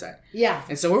a blindside? Yeah.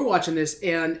 And so we're watching this,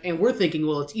 and we're thinking,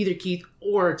 well, it's either Keith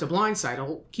or it's a blindside.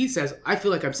 Well, Keith says, I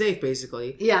feel like I'm safe,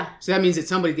 basically. Yeah. So that means that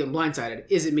somebody's getting blindsided.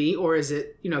 Is it me, or is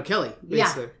it, Kelly,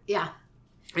 basically? Yeah.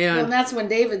 And that's when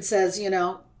David says,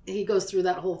 he goes through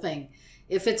that whole thing.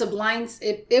 If it's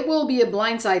it will be a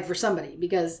blindside for somebody,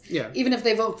 because even if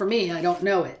they vote for me, I don't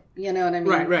know it. You know what I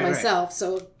mean? Myself. Right.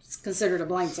 So it's considered a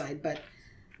blindside, but,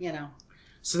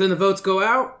 So then the votes go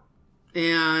out,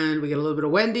 and we get a little bit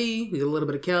of Wendy, we get a little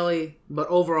bit of Kelly, but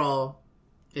overall,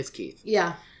 it's Keith.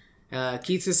 Yeah.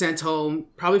 Keith is sent home,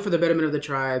 probably for the betterment of the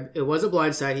tribe. It was a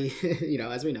blindside,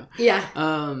 as we know. Yeah.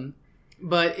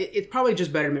 But it's probably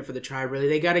just betterment for the tribe, really.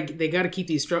 They gotta keep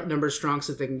these numbers strong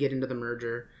so that they can get into the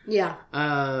merger. Yeah.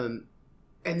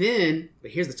 And then, but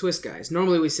here's the twist, guys.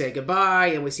 Normally we say goodbye,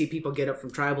 and we see people get up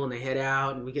from tribal and they head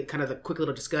out, and we get kind of the quick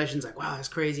little discussions like, wow, that's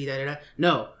crazy, da-da-da.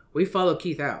 No, we follow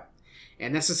Keith out.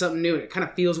 And that's just something new. It kind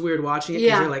of feels weird watching it,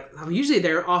 because you're like, usually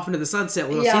they're off into the sunset.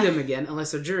 We don't see them again,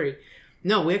 unless they're jury.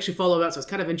 No, we actually follow out, so it's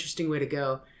kind of an interesting way to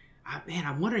go. Man,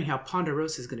 I'm wondering how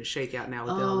Ponderosa is going to shake out now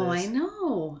with all this. Oh, I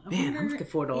know. I'm looking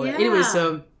forward to all that. Anyway,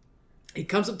 so he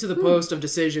comes up to the post of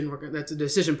decision. That's a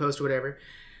decision post or whatever.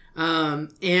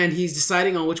 And he's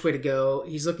deciding on which way to go.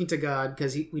 He's looking to God,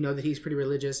 because we know that he's pretty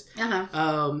religious.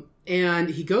 And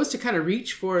he goes to kind of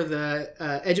reach for the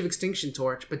Edge of Extinction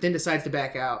torch, but then decides to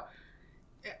back out.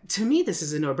 To me, this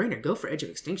is a no-brainer. Go for Edge of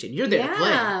Extinction. You're there to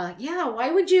play. Yeah.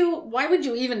 Why would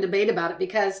you even debate about it?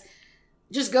 Because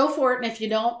just go for it, and if you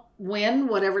don't win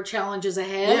whatever challenge is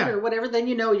ahead or whatever, then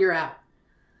you're out.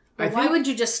 But why would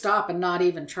you just stop and not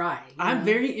even try? I'm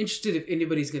very interested if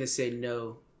anybody's going to say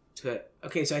no to it.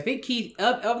 Okay, so I think Keith,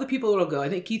 of the people that'll go, I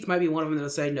think Keith might be one of them that'll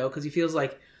say no, because he feels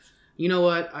like, you know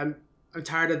what, I'm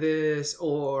tired of this,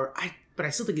 but I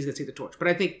still think he's going to take the torch. But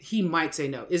I think he might say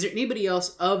no. Is there anybody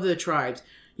else of the tribes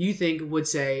you think would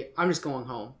say, I'm just going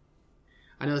home?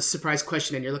 I know it's a surprise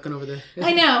question, and you're looking over the...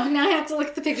 I know. Now I have to look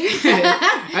at the picture.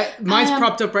 Mine's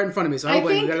propped up right in front of me, so I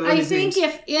think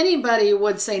if anybody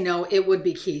would say no, it would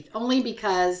be Keith. Only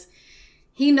because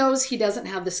he knows he doesn't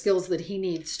have the skills that he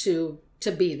needs to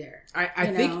be there.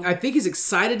 I think he's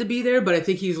excited to be there, but I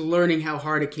think he's learning how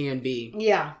hard it can be.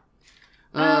 Yeah.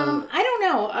 I don't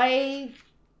know.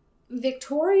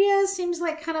 Victoria seems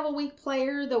like kind of a weak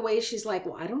player, the way she's like,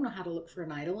 well, I don't know how to look for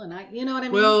an idol, and you know what I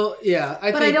mean? Well, yeah.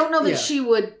 I don't know that she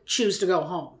would choose to go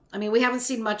home. I mean, we haven't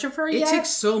seen much of her yet. It takes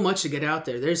so much to get out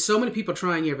there. There's so many people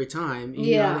trying every time. And,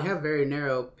 they have very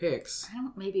narrow picks.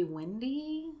 Maybe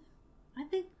Wendy? I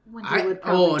think Wendy would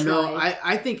probably try.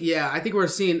 I think we're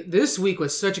seeing, this week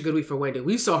was such a good week for Wendy.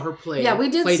 We saw her play. Yeah, we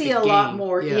did see a lot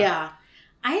more. Yeah.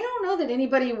 I don't know that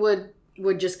anybody would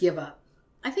just give up.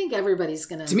 I think everybody's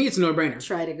going to... To me, it's a no-brainer.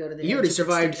 Try to go to the... You already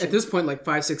survived, at this point, like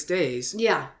 5-6 days.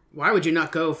 Yeah. Why would you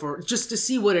not go for... Just to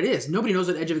see what it is. Nobody knows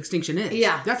what Edge of Extinction is.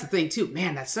 Yeah. That's the thing, too.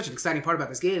 Man, that's such an exciting part about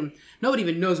this game. Nobody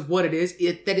even knows what it is,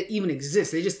 that it even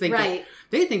exists. They just think that...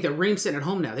 They think that Reem's sitting at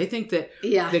home now. They think that,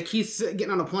 that Keith's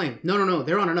getting on a plane. No.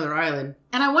 They're on another island.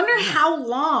 And I wonder how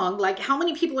long... Like, how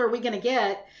many people are we going to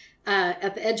get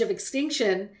at the Edge of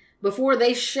Extinction before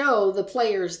they show the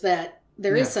players that...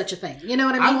 There is such a thing. You know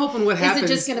what I mean? I'm hoping what happens... Is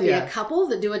it just going to be a couple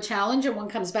that do a challenge and one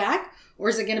comes back? Or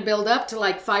is it going to build up to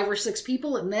like 5 or 6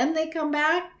 people and then they come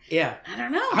back? Yeah. I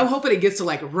don't know. I'm hoping it gets to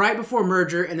like right before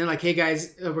merger and then like, hey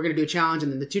guys, we're going to do a challenge,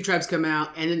 and then the 2 tribes come out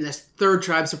and then this 3rd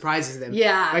tribe surprises them.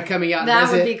 Yeah. By coming out and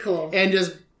that would be cool. And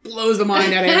just blows the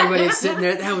mind out of everybody sitting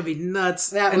there. That would be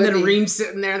nuts. And then Reem's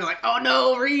sitting there and they're like, oh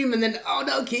no, Reem. And then, oh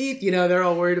no, Keith. They're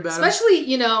all worried about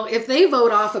Especially, if they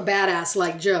vote off a badass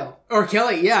like Joe. Or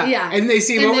Kelly, yeah. Yeah. And they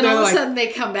see him over there. And then all of a sudden they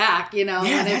come back, and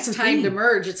it's time to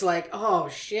merge. It's like, oh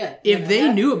shit. If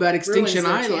they knew about Extinction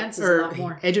Island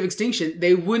or Edge of Extinction,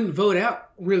 they wouldn't vote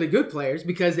out really good players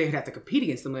because they'd have to compete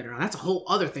against them later on. That's a whole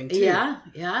other thing too.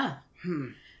 Yeah.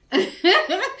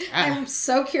 I'm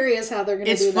so curious how they're going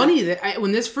to do that. It's funny that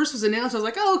when this first was announced, I was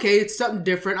like, oh, okay, it's something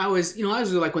different. I was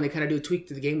like, when they kind of do a tweak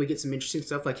to the game, we get some interesting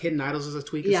stuff, like Hidden Idols is a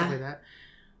tweak and stuff like that.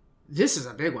 This is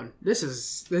a big one.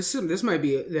 This might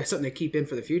be something to keep in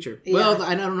for the future. Yeah. Well,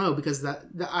 I don't know, because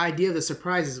the idea of the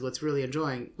surprise is what we're really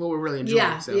enjoying.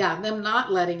 Yeah, them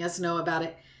not letting us know about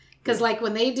it. Because like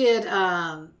when they did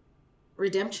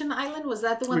Redemption Island, was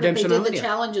that the one that they did the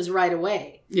challenges right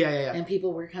away? Yeah. And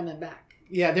people were coming back.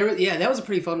 Yeah, that was a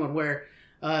pretty fun one where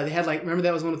they had like, remember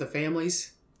that was one with the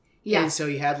families? Yeah. And so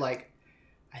you had like,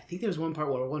 I think there was one part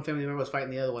where one family member was fighting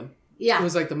the other one. Yeah. It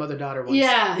was like the mother-daughter one.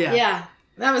 Yeah.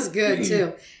 That was good,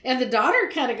 too. And the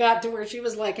daughter kind of got to where she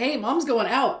was like, hey, mom's going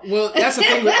out. Well, that's the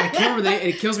thing. I can't remember the name. And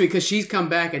it kills me because she's come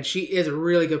back and she is a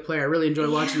really good player. I really enjoy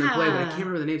watching her play, but I can't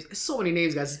remember the names. There's so many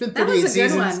names, guys. It's been 38 seasons. That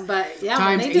was a good one, but yeah,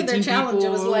 when they did their challenge,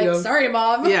 it was like, sorry,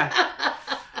 mom. Yeah.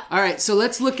 All right, so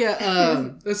let's look at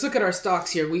our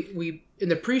stocks here. We in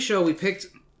the pre-show, we picked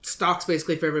stocks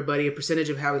basically for everybody, a percentage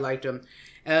of how we liked them.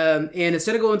 And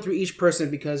instead of going through each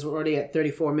person, because we're already at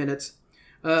 34 minutes,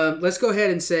 let's go ahead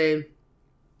and say,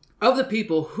 of the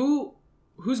people,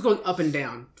 who's going up and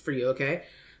down for you, okay?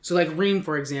 So like Reem,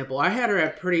 for example, I had her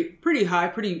at pretty high,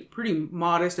 pretty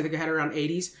modest. I think I had her around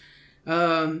 80s.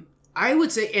 I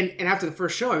would say, and after the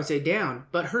first show, I would say down.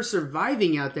 But her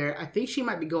surviving out there, I think she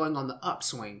might be going on the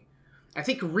upswing. I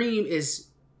think Reem is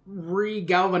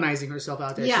re-galvanizing herself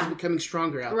out there. Yeah. She's becoming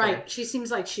stronger out there. Right. She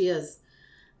seems like she is.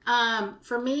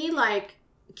 For me, like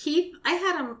Keith, I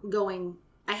had him going.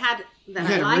 I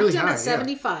liked really him at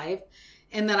 75, yeah.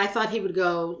 And then I thought he would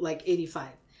go like 85.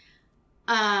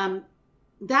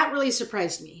 That really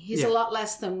surprised me. He's a lot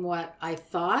less than what I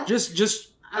thought. Just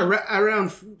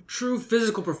around true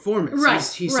physical performance. Right.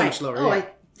 He's so much lower. Oh, yeah. I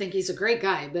think he's a great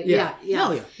guy. But yeah.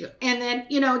 Yeah. And then,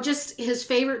 just his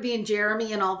favorite being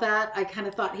Jeremy and all that. I kind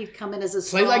of thought he'd come in as a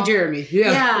strong... Play like Jeremy.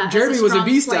 Yeah. Jeremy was a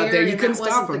beast out there. You couldn't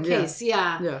stop him. The case.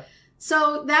 Yeah.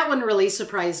 So that one really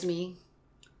surprised me.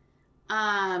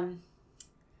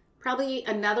 Probably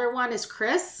another one is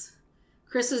Chris.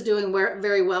 Chris is doing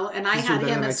very well, and I had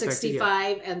him at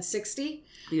 65 and 60.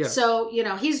 Yeah. So,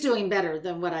 he's doing better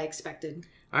than what I expected.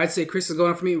 I'd say Chris is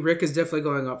going up for me. Rick is definitely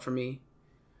going up for me.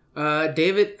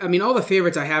 David, I mean, all the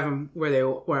favorites, I have them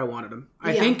where I wanted them.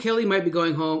 I think Kelly might be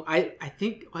going home. I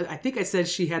think I said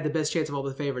she had the best chance of all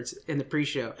the favorites in the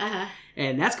pre-show. Uh-huh.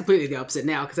 And that's completely the opposite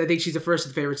now, because I think she's the first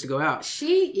of the favorites to go out. I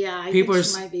think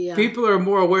she might be. People are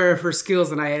more aware of her skills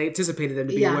than I anticipated them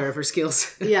to be aware of her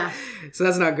skills. Yeah. So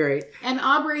that's not great. And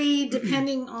Aubrey,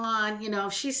 depending on,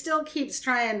 if she still keeps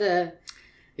trying to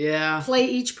play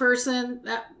each person,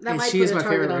 that might put a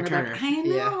target on her back. I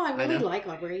know. I really like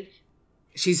Aubrey.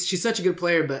 She's such a good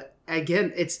player, but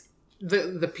again, it's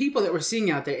the people that we're seeing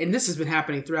out there, and this has been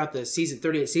happening throughout the season,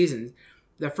 38 seasons.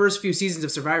 The first few seasons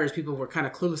of Survivors, people were kind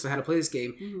of clueless on how to play this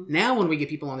game. Mm-hmm. Now, when we get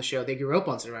people on the show, they grew up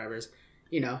on Survivors,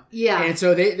 Yeah. And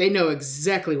so they know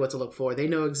exactly what to look for. They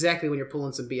know exactly when you're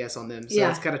pulling some BS on them. So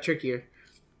it's kind of trickier.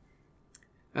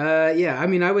 I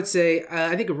mean, I would say,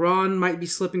 I think Ron might be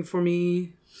slipping for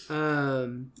me.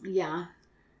 Yeah.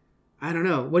 I don't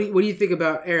know. What do you think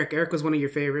about Eric? Eric was one of your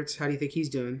favorites. How do you think he's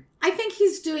doing? I think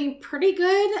he's doing pretty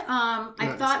good.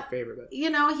 I thought, favorite, but...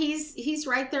 he's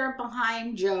right there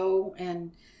behind Joe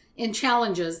and in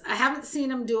challenges. I haven't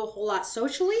seen him do a whole lot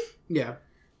socially. Yeah.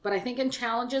 But I think in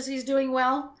challenges he's doing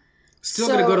well. Still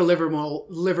going to go to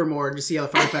Livermore to see how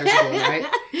the firefighters are doing, right?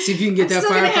 See if you can get that firefighter.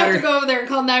 Still going to have to go over there and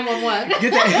call 911.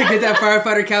 Get that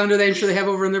firefighter calendar that I'm sure they have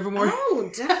over in Livermore.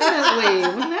 Oh, definitely.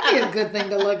 Wouldn't that be a good thing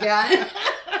to look at?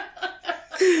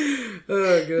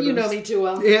 Oh, goodness. You know me too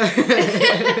well. Yeah.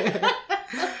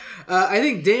 I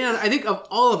think of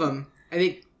all of them, I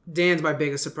think Dan's my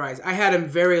biggest surprise. I had him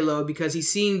very low because he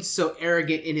seemed so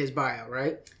arrogant in his bio,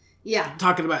 right? Yeah.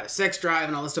 Talking about a sex drive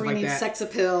and all this stuff like that. Sex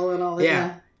appeal and all that.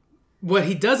 Yeah. What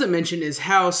he doesn't mention is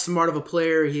how smart of a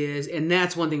player he is, and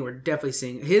that's one thing we're definitely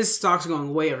seeing. His stocks are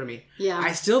going way over me. Yeah.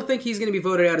 I still think he's going to be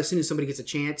voted out as soon as somebody gets a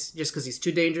chance, just because he's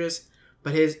too dangerous.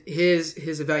 But his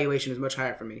evaluation is much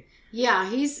higher for me. Yeah,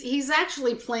 he's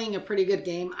actually playing a pretty good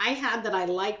game. I had that I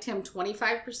liked him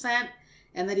 25%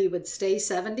 and that he would stay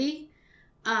 70%.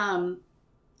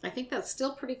 I think that's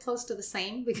still pretty close to the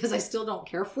same because I still don't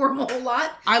care for him a whole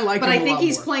lot. I like him a lot more. But I think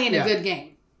he's playing a good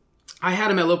game. I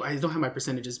had him at low. I don't have my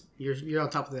percentages. You're on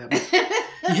top of that.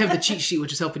 But you have the cheat sheet,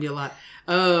 which is helping you a lot.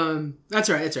 That's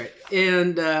right.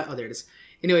 And there it is.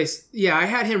 Anyways, yeah, I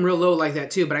had him real low like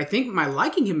that too, but I think my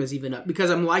liking him is even up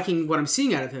because I'm liking what I'm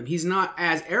seeing out of him. He's not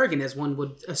as arrogant as one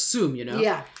would assume,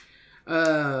 Yeah.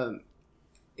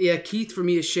 Keith for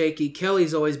me is shaky.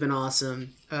 Kelly's always been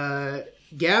awesome.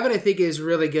 Gavin, I think, is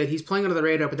really good. He's playing under the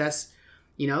radar, but that's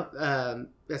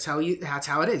how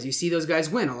it is. You see those guys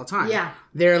win all the time. Yeah.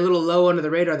 They're a little low under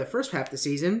the radar the first half of the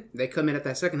season. They come in at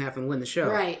that second half and win the show.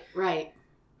 Right.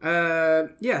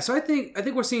 So I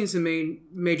think we're seeing some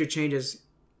major changes.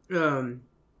 The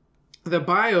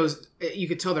bios, you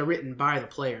could tell they're written by the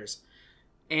players.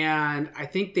 And I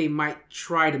think they might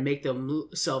try to make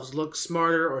themselves look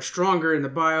smarter or stronger in the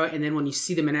bio. And then when you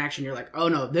see them in action, you're like, oh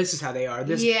no, this is how they are.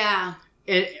 Yeah.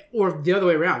 Or the other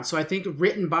way around. So I think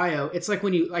written bio, it's like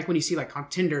when you see like on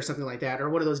Tinder or something like that, or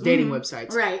one of those dating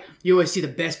websites. Right. You always see the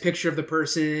best picture of the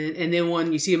person. And then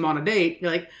when you see them on a date,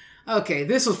 you're like, okay,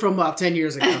 this was from about 10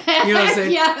 years ago. You know what I'm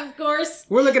saying? Yeah, of course.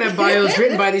 We're looking at bios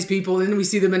written by these people, and then we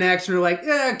see them in action. We're like,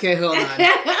 okay, hold on.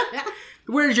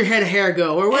 Where did your head of hair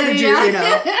go? Or where did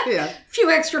a few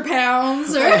extra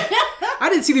pounds. Or I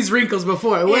didn't see these wrinkles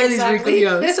before. Where are these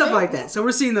wrinkles? Stuff like that. So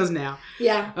we're seeing those now.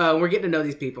 Yeah. We're getting to know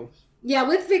these people. Yeah,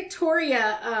 with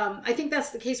Victoria, I think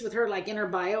that's the case with her. Like in her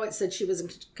bio, it said she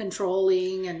was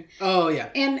controlling and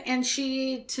and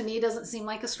she to me doesn't seem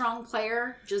like a strong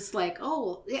player. Just like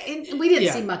and we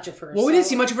didn't see much of her. Well, we didn't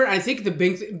see much of her. I think the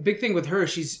big thing with her,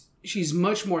 she's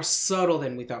much more subtle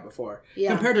than we thought before. Yeah.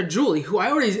 Compared to Julie, who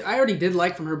I already did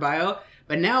like from her bio,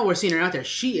 but now we're seeing her out there.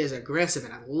 She is aggressive,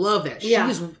 and I love that. She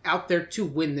is out there to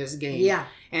win this game. Yeah.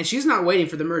 And she's not waiting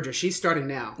for the merger. She's starting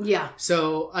now. Yeah.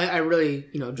 So I really,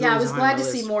 Julie's I was glad to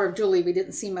see more of Julie. We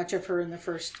didn't see much of her in the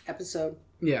first episode.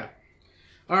 Yeah.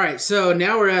 All right. So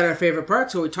now we're at our favorite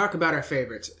part. So we talk about our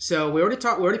favorites. So we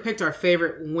already picked our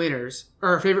favorite winners, or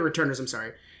our favorite returners. I'm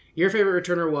sorry. Your favorite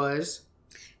returner was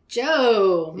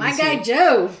Joe. My guy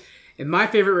Joe. And my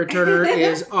favorite returner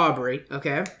is Aubrey.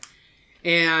 Okay.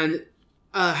 And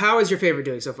how is your favorite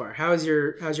doing so far? How's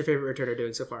your favorite returner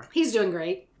doing so far? He's doing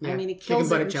great. Yeah. I mean, he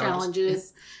kills it in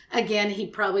challenges. Again, he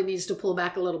probably needs to pull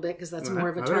back a little bit because that's more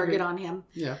of a target on him.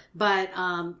 Yeah. But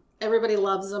everybody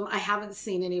loves him. I haven't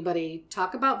seen anybody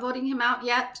talk about voting him out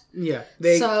yet. Yeah.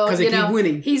 Because they keep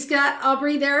winning. He's got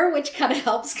Aubrey there, which kind of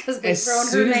helps because they've thrown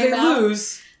her name out. As soon as they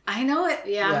lose. I know it.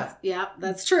 Yeah,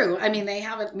 that's true. I mean, they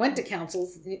haven't went to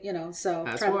councils, so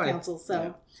tribal councils, so...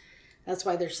 Yeah. That's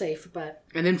why they're safe, but...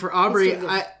 And then for Aubrey,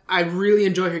 I really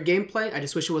enjoy her gameplay. I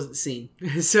just wish it wasn't seen.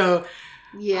 So,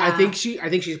 yeah. I think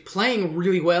she's playing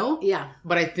really well. Yeah.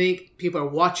 But I think people are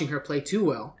watching her play too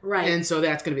well. Right. And so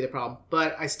that's going to be the problem.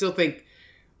 But I still think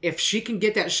if she can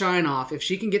get that shine off, if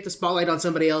she can get the spotlight on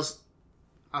somebody else,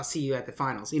 I'll see you at the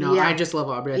finals. I just love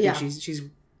Aubrey. I think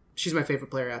she's my favorite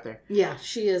player out there. Yeah,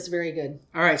 she is very good.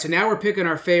 All right, so now we're picking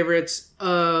our favorites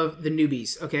of the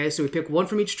newbies. Okay, so we pick one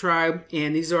from each tribe,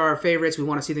 and these are our favorites. We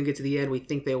want to see them get to the end. We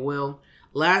think they will.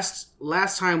 Last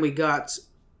time we got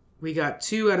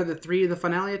 2 out of the 3 of the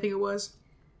finale, I think it was.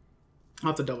 I'll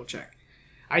have to double check.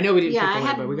 I know we didn't pick the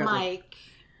winner, but we got Mike.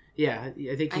 Yeah, I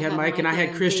think you had Mike, and I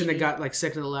had Christian that got like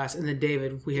second to the last, and then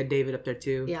David. We had David up there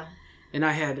too. Yeah. And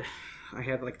I had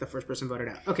like the first person voted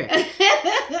out. Okay.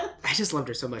 I just loved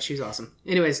her so much. She's awesome.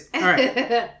 Anyways, all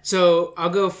right. So I'll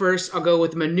go first. I'll go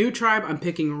with my new tribe. I'm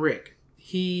picking Rick.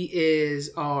 He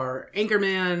is our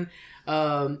anchorman.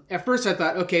 At first I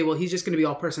thought, okay, well, he's just going to be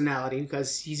all personality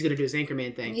because he's going to do his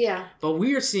anchorman thing. Yeah. But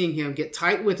we are seeing him get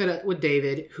tight with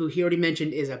David, who he already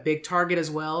mentioned is a big target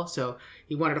as well. So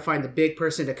he wanted to find the big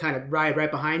person to kind of ride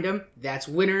right behind him. That's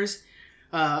winners.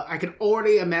 I can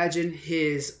already imagine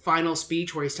his final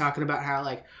speech where he's talking about how,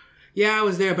 like, yeah, I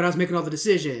was there, but I was making all the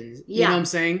decisions. You know what I'm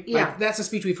saying? Yeah. Like, that's a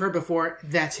speech we've heard before.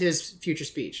 That's his future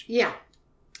speech. Yeah.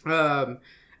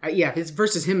 If it's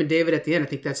versus him and David at the end, I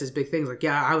think that's his big thing. It's like,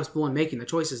 yeah, I was the one making the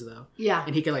choices, though. Yeah.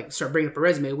 And he can, like, start bringing up a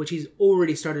resume, which he's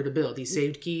already started to build. He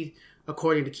saved Keith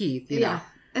according to Keith, you know?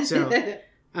 So,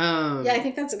 I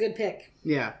think that's a good pick.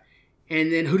 Yeah.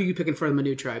 And then who are you picking for the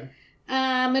Manu tribe?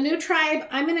 Manu tribe,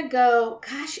 I'm going to go,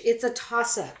 gosh, it's a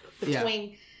toss-up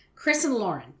between Chris and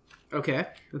Lauren. Okay.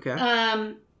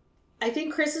 I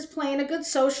think Chris is playing a good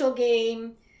social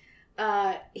game.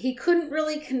 He couldn't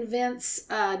really convince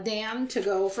Dan to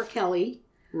go for Kelly.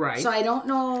 Right. So I don't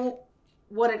know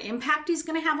what an impact he's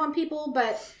going to have on people,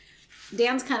 but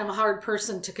Dan's kind of a hard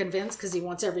person to convince because he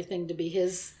wants everything to be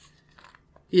his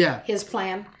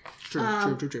plan.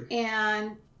 True.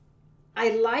 And I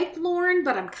like Lauren,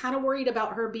 but I'm kind of worried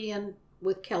about her being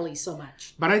with Kelly so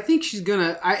much. But I think she's going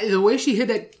to... The way she hid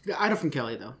that item from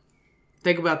Kelly, though.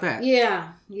 Think about that.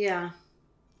 Yeah.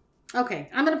 Okay,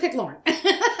 I'm going to pick Lauren.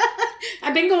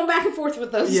 I've been going back and forth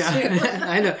with those two.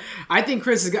 I know. I think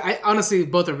Chris is... honestly,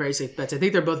 both are very safe bets. I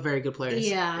think they're both very good players.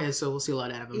 Yeah. And so we'll see a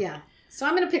lot out of them. Yeah. So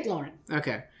I'm going to pick Lauren.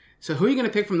 Okay. So who are you going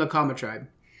to pick from the Kama tribe?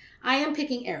 I am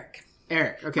picking Eric.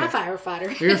 Okay. My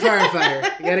firefighter. You're a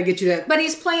firefighter. You got to get you that. But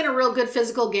he's playing a real good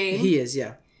physical game. He is,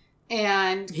 yeah.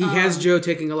 And he has Joe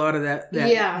taking a lot of that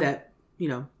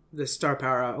the star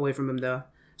power away from him, though.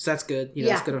 So that's good.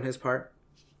 That's good on his part.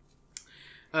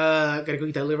 Got to go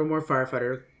get that Livermore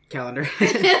firefighter calendar.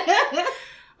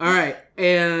 All right.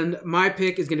 And my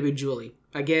pick is going to be Julie.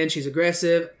 Again, she's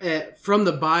aggressive. From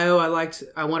the bio,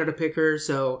 I wanted to pick her.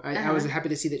 So I was happy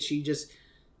to see that she just...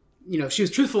 she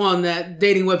was truthful on that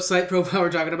dating website profile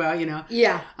we're talking about,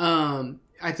 Yeah.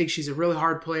 I think she's a really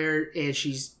hard player, and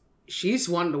she's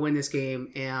wanting to win this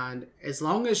game. And as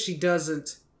long as she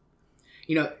doesn't,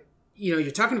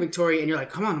 you're talking to Victoria, and you're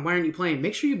like, come on, why aren't you playing?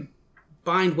 Make sure you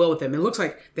bind well with them. It looks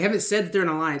like they haven't said that they're in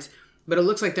alliance, but it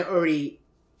looks like they're already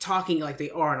talking like they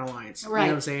are an alliance. Right. You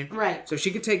know what I'm saying? Right. So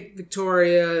she could take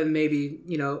Victoria and maybe,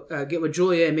 get with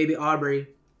Julia and maybe Aubrey.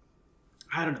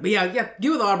 I don't know. But yeah, get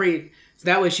with Aubrey. So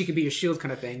that way she could be your shield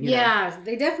kind of thing. You know?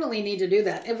 They definitely need to do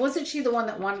that. And wasn't she the one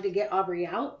that wanted to get Aubrey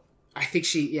out? I think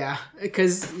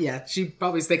because, she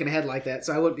probably is thinking ahead like that.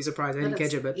 So I wouldn't be surprised. I didn't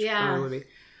catch it, but she probably would be.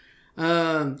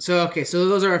 So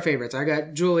those are our favorites. I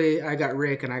got Julie, I got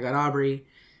Rick, and I got Aubrey.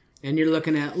 And you're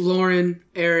looking at Lauren,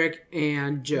 Eric,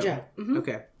 and Joe. Mm-hmm.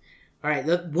 Okay. All right.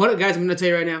 Guys, I'm going to tell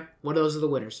you right now, one of those are the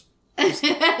winners.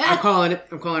 I'm calling it.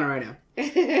 I'm calling it right now.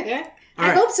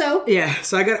 I hope so. Yeah.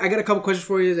 So I got a couple questions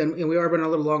for you, and we are running a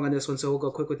little long on this one, so we'll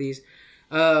go quick with these.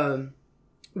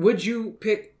 Would you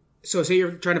pick... So say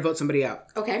you're trying to vote somebody out.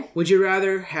 Okay. Would you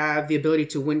rather have the ability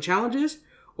to win challenges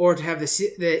or to have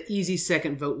the easy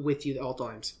second vote with you at all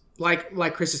times?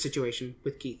 Like Chris's situation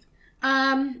with Keith.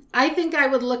 I think I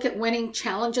would look at winning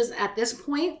challenges at this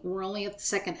point. We're only at the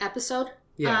second episode.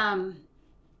 Yeah.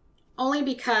 Only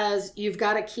because you've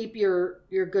got to keep your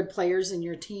good players in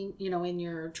your team, in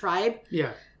your tribe.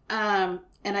 Yeah. And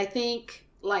I think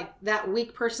like that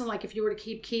weak person, like if you were to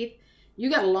keep Keith, you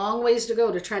got a long ways to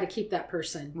go to try to keep that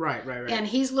person. Right. And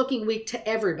he's looking weak to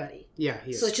everybody. Yeah,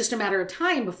 he is. So it's just a matter of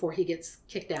time before he gets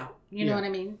kicked out. You know what I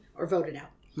mean? Or voted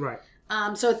out. Right.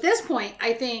 So at this point,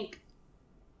 I think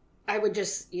I would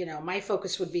just, my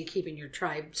focus would be keeping your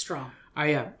tribe strong.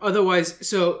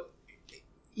 Otherwise,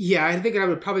 I think I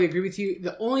would probably agree with you.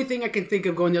 The only thing I can think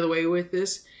of going the other way with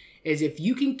this is if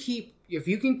you can keep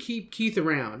Keith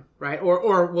around, right?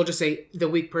 Or we'll just say the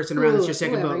weak person around that's your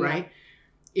second vote, right? Yeah.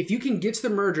 If you can get to the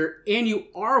merger and you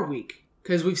are weak,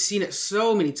 because we've seen it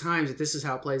so many times that this is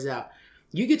how it plays out.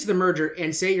 You get to the merger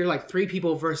and say you're like 3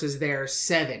 people versus their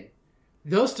 7.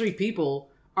 Those 3 people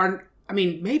are,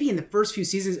 maybe in the first few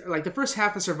seasons, like the first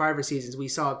half of Survivor seasons, we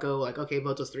saw it go like, okay,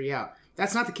 vote those 3 out.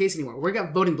 That's not the case anymore. We've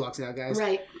got voting blocks now, guys.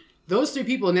 Right. Those 3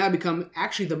 people now become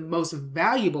actually the most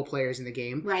valuable players in the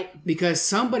game. Right. Because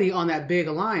somebody on that big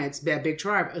alliance, that big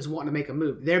tribe, is wanting to make a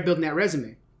move. They're building that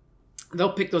resume.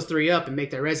 They'll pick those 3 up and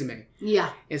make their resume.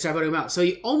 Yeah. And start voting them out. So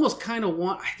you almost kind of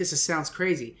want, sounds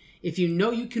crazy. If you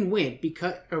know you can win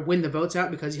win the votes out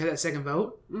because you have that second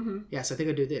vote. Mm-hmm. Yeah, so I think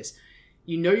I'd do this.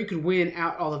 You know you could win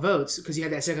out all the votes because you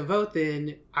have that second vote,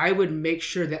 then I would make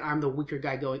sure that I'm the weaker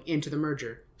guy going into the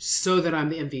merger so that I'm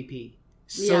the MVP.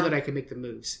 So that I can make the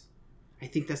moves. I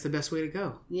think that's the best way to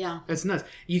go. Yeah. That's nuts.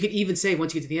 You could even say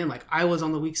once you get to the end, like, I was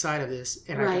on the weak side of this.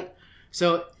 And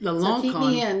so the long keep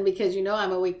me in because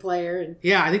I'm a weak player. And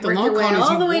I think the long con is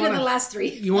all the way to the last 3.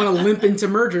 You want to limp into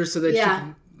mergers so that you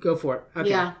can go for it. Okay.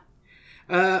 Yeah.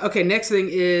 Okay, next thing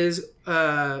is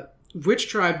which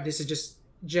tribe, this is just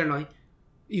generally,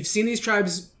 you've seen these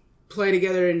tribes play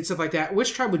together and stuff like that.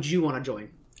 Which tribe would you want to join?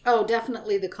 Oh,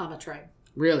 definitely the Kama tribe.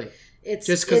 Really? It's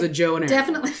just because of Joe and Eric?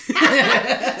 Definitely.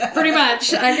 Pretty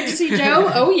much. I get to see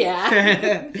Joe. Oh,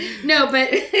 yeah. No,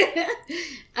 but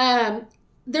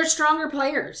they're stronger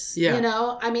players.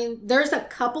 Yeah. There's a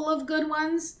couple of good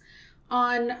ones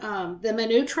on the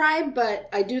Manu tribe, but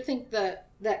I do think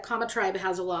that Kama tribe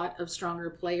has a lot of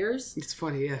stronger players. It's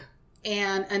funny, yeah.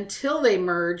 And until they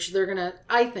merge,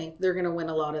 I think they're gonna win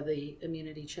a lot of the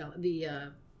immunity challenge,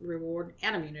 the reward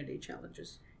and immunity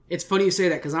challenges. It's funny you say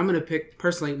that because I'm going to pick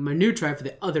personally Manu tribe for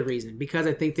the other reason because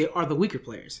I think they are the weaker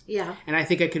players. Yeah, and I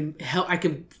think I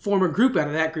can form a group out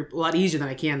of that group a lot easier than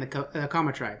I can the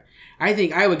Kama tribe. I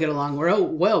think I would get along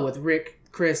well with Rick,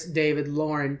 Chris, David,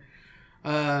 Lauren,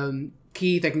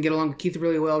 Keith. I can get along with Keith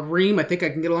really well. Reem, I think I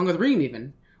can get along with Reem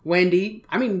even. Wendy,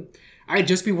 I'd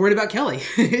just be worried about Kelly.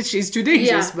 She's too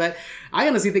dangerous. Yeah. But I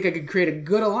honestly think I could create a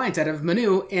good alliance out of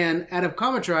Manu and out of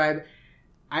Kama tribe.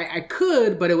 I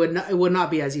could, but it would not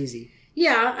be as easy.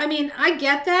 Yeah, I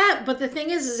get that, but the thing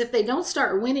is if they don't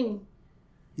start winning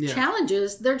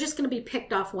challenges, they're just going to be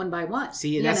picked off one by one.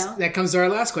 See, that comes to our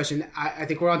last question. I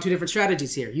think we're on 2 different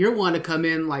strategies here. You're one to come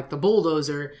in like the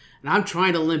bulldozer, and I'm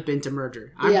trying to limp into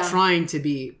merger. I'm trying to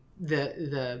be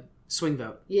the swing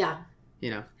vote. Yeah.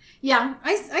 Yeah,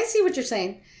 I see what you're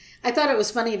saying. I thought it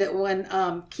was funny that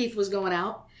when Keith was going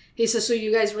out, he says, so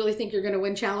you guys really think you're going to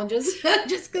win challenges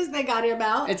just because they got him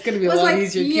out? It's going to be a lot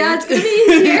easier, Keith. Yeah, it's going to be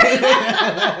easier.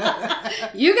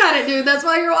 You got it, dude. That's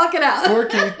why you're walking out. Poor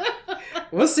Keith.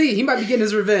 We'll see. He might be getting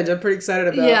his revenge. I'm pretty excited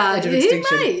about Edge of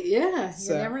Extinction. He might. Yeah,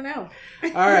 you never know.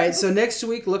 All right, so next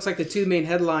week looks like the 2 main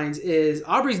headlines is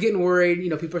Aubrey's getting worried.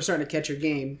 People are starting to catch her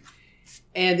game.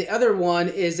 And the other one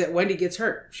is that Wendy gets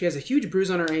hurt. She has a huge bruise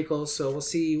on her ankle, so we'll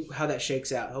see how that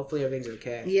shakes out. Hopefully everything's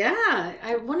okay. Yeah.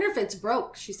 I wonder if it's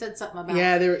broke. She said something about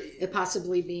it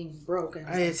possibly being broken.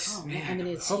 It's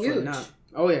huge. Not.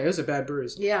 Oh, yeah, it was a bad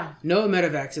bruise. Yeah. No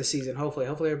medevacs this season, hopefully.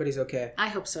 Hopefully everybody's okay. I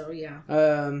hope so, yeah.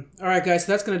 All right, guys,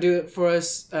 so that's going to do it for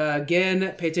us.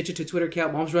 Again, pay attention to Twitter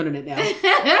account. Mom's running it now.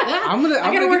 I'm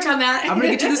gonna work on that. I'm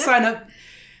going to get you the sign up.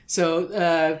 So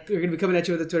we're going to be coming at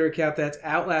you with a Twitter account that's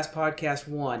Outlast Podcast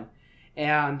 1.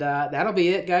 And that'll be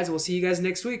it, guys. We'll see you guys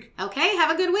next week. Okay,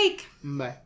 have a good week. Bye.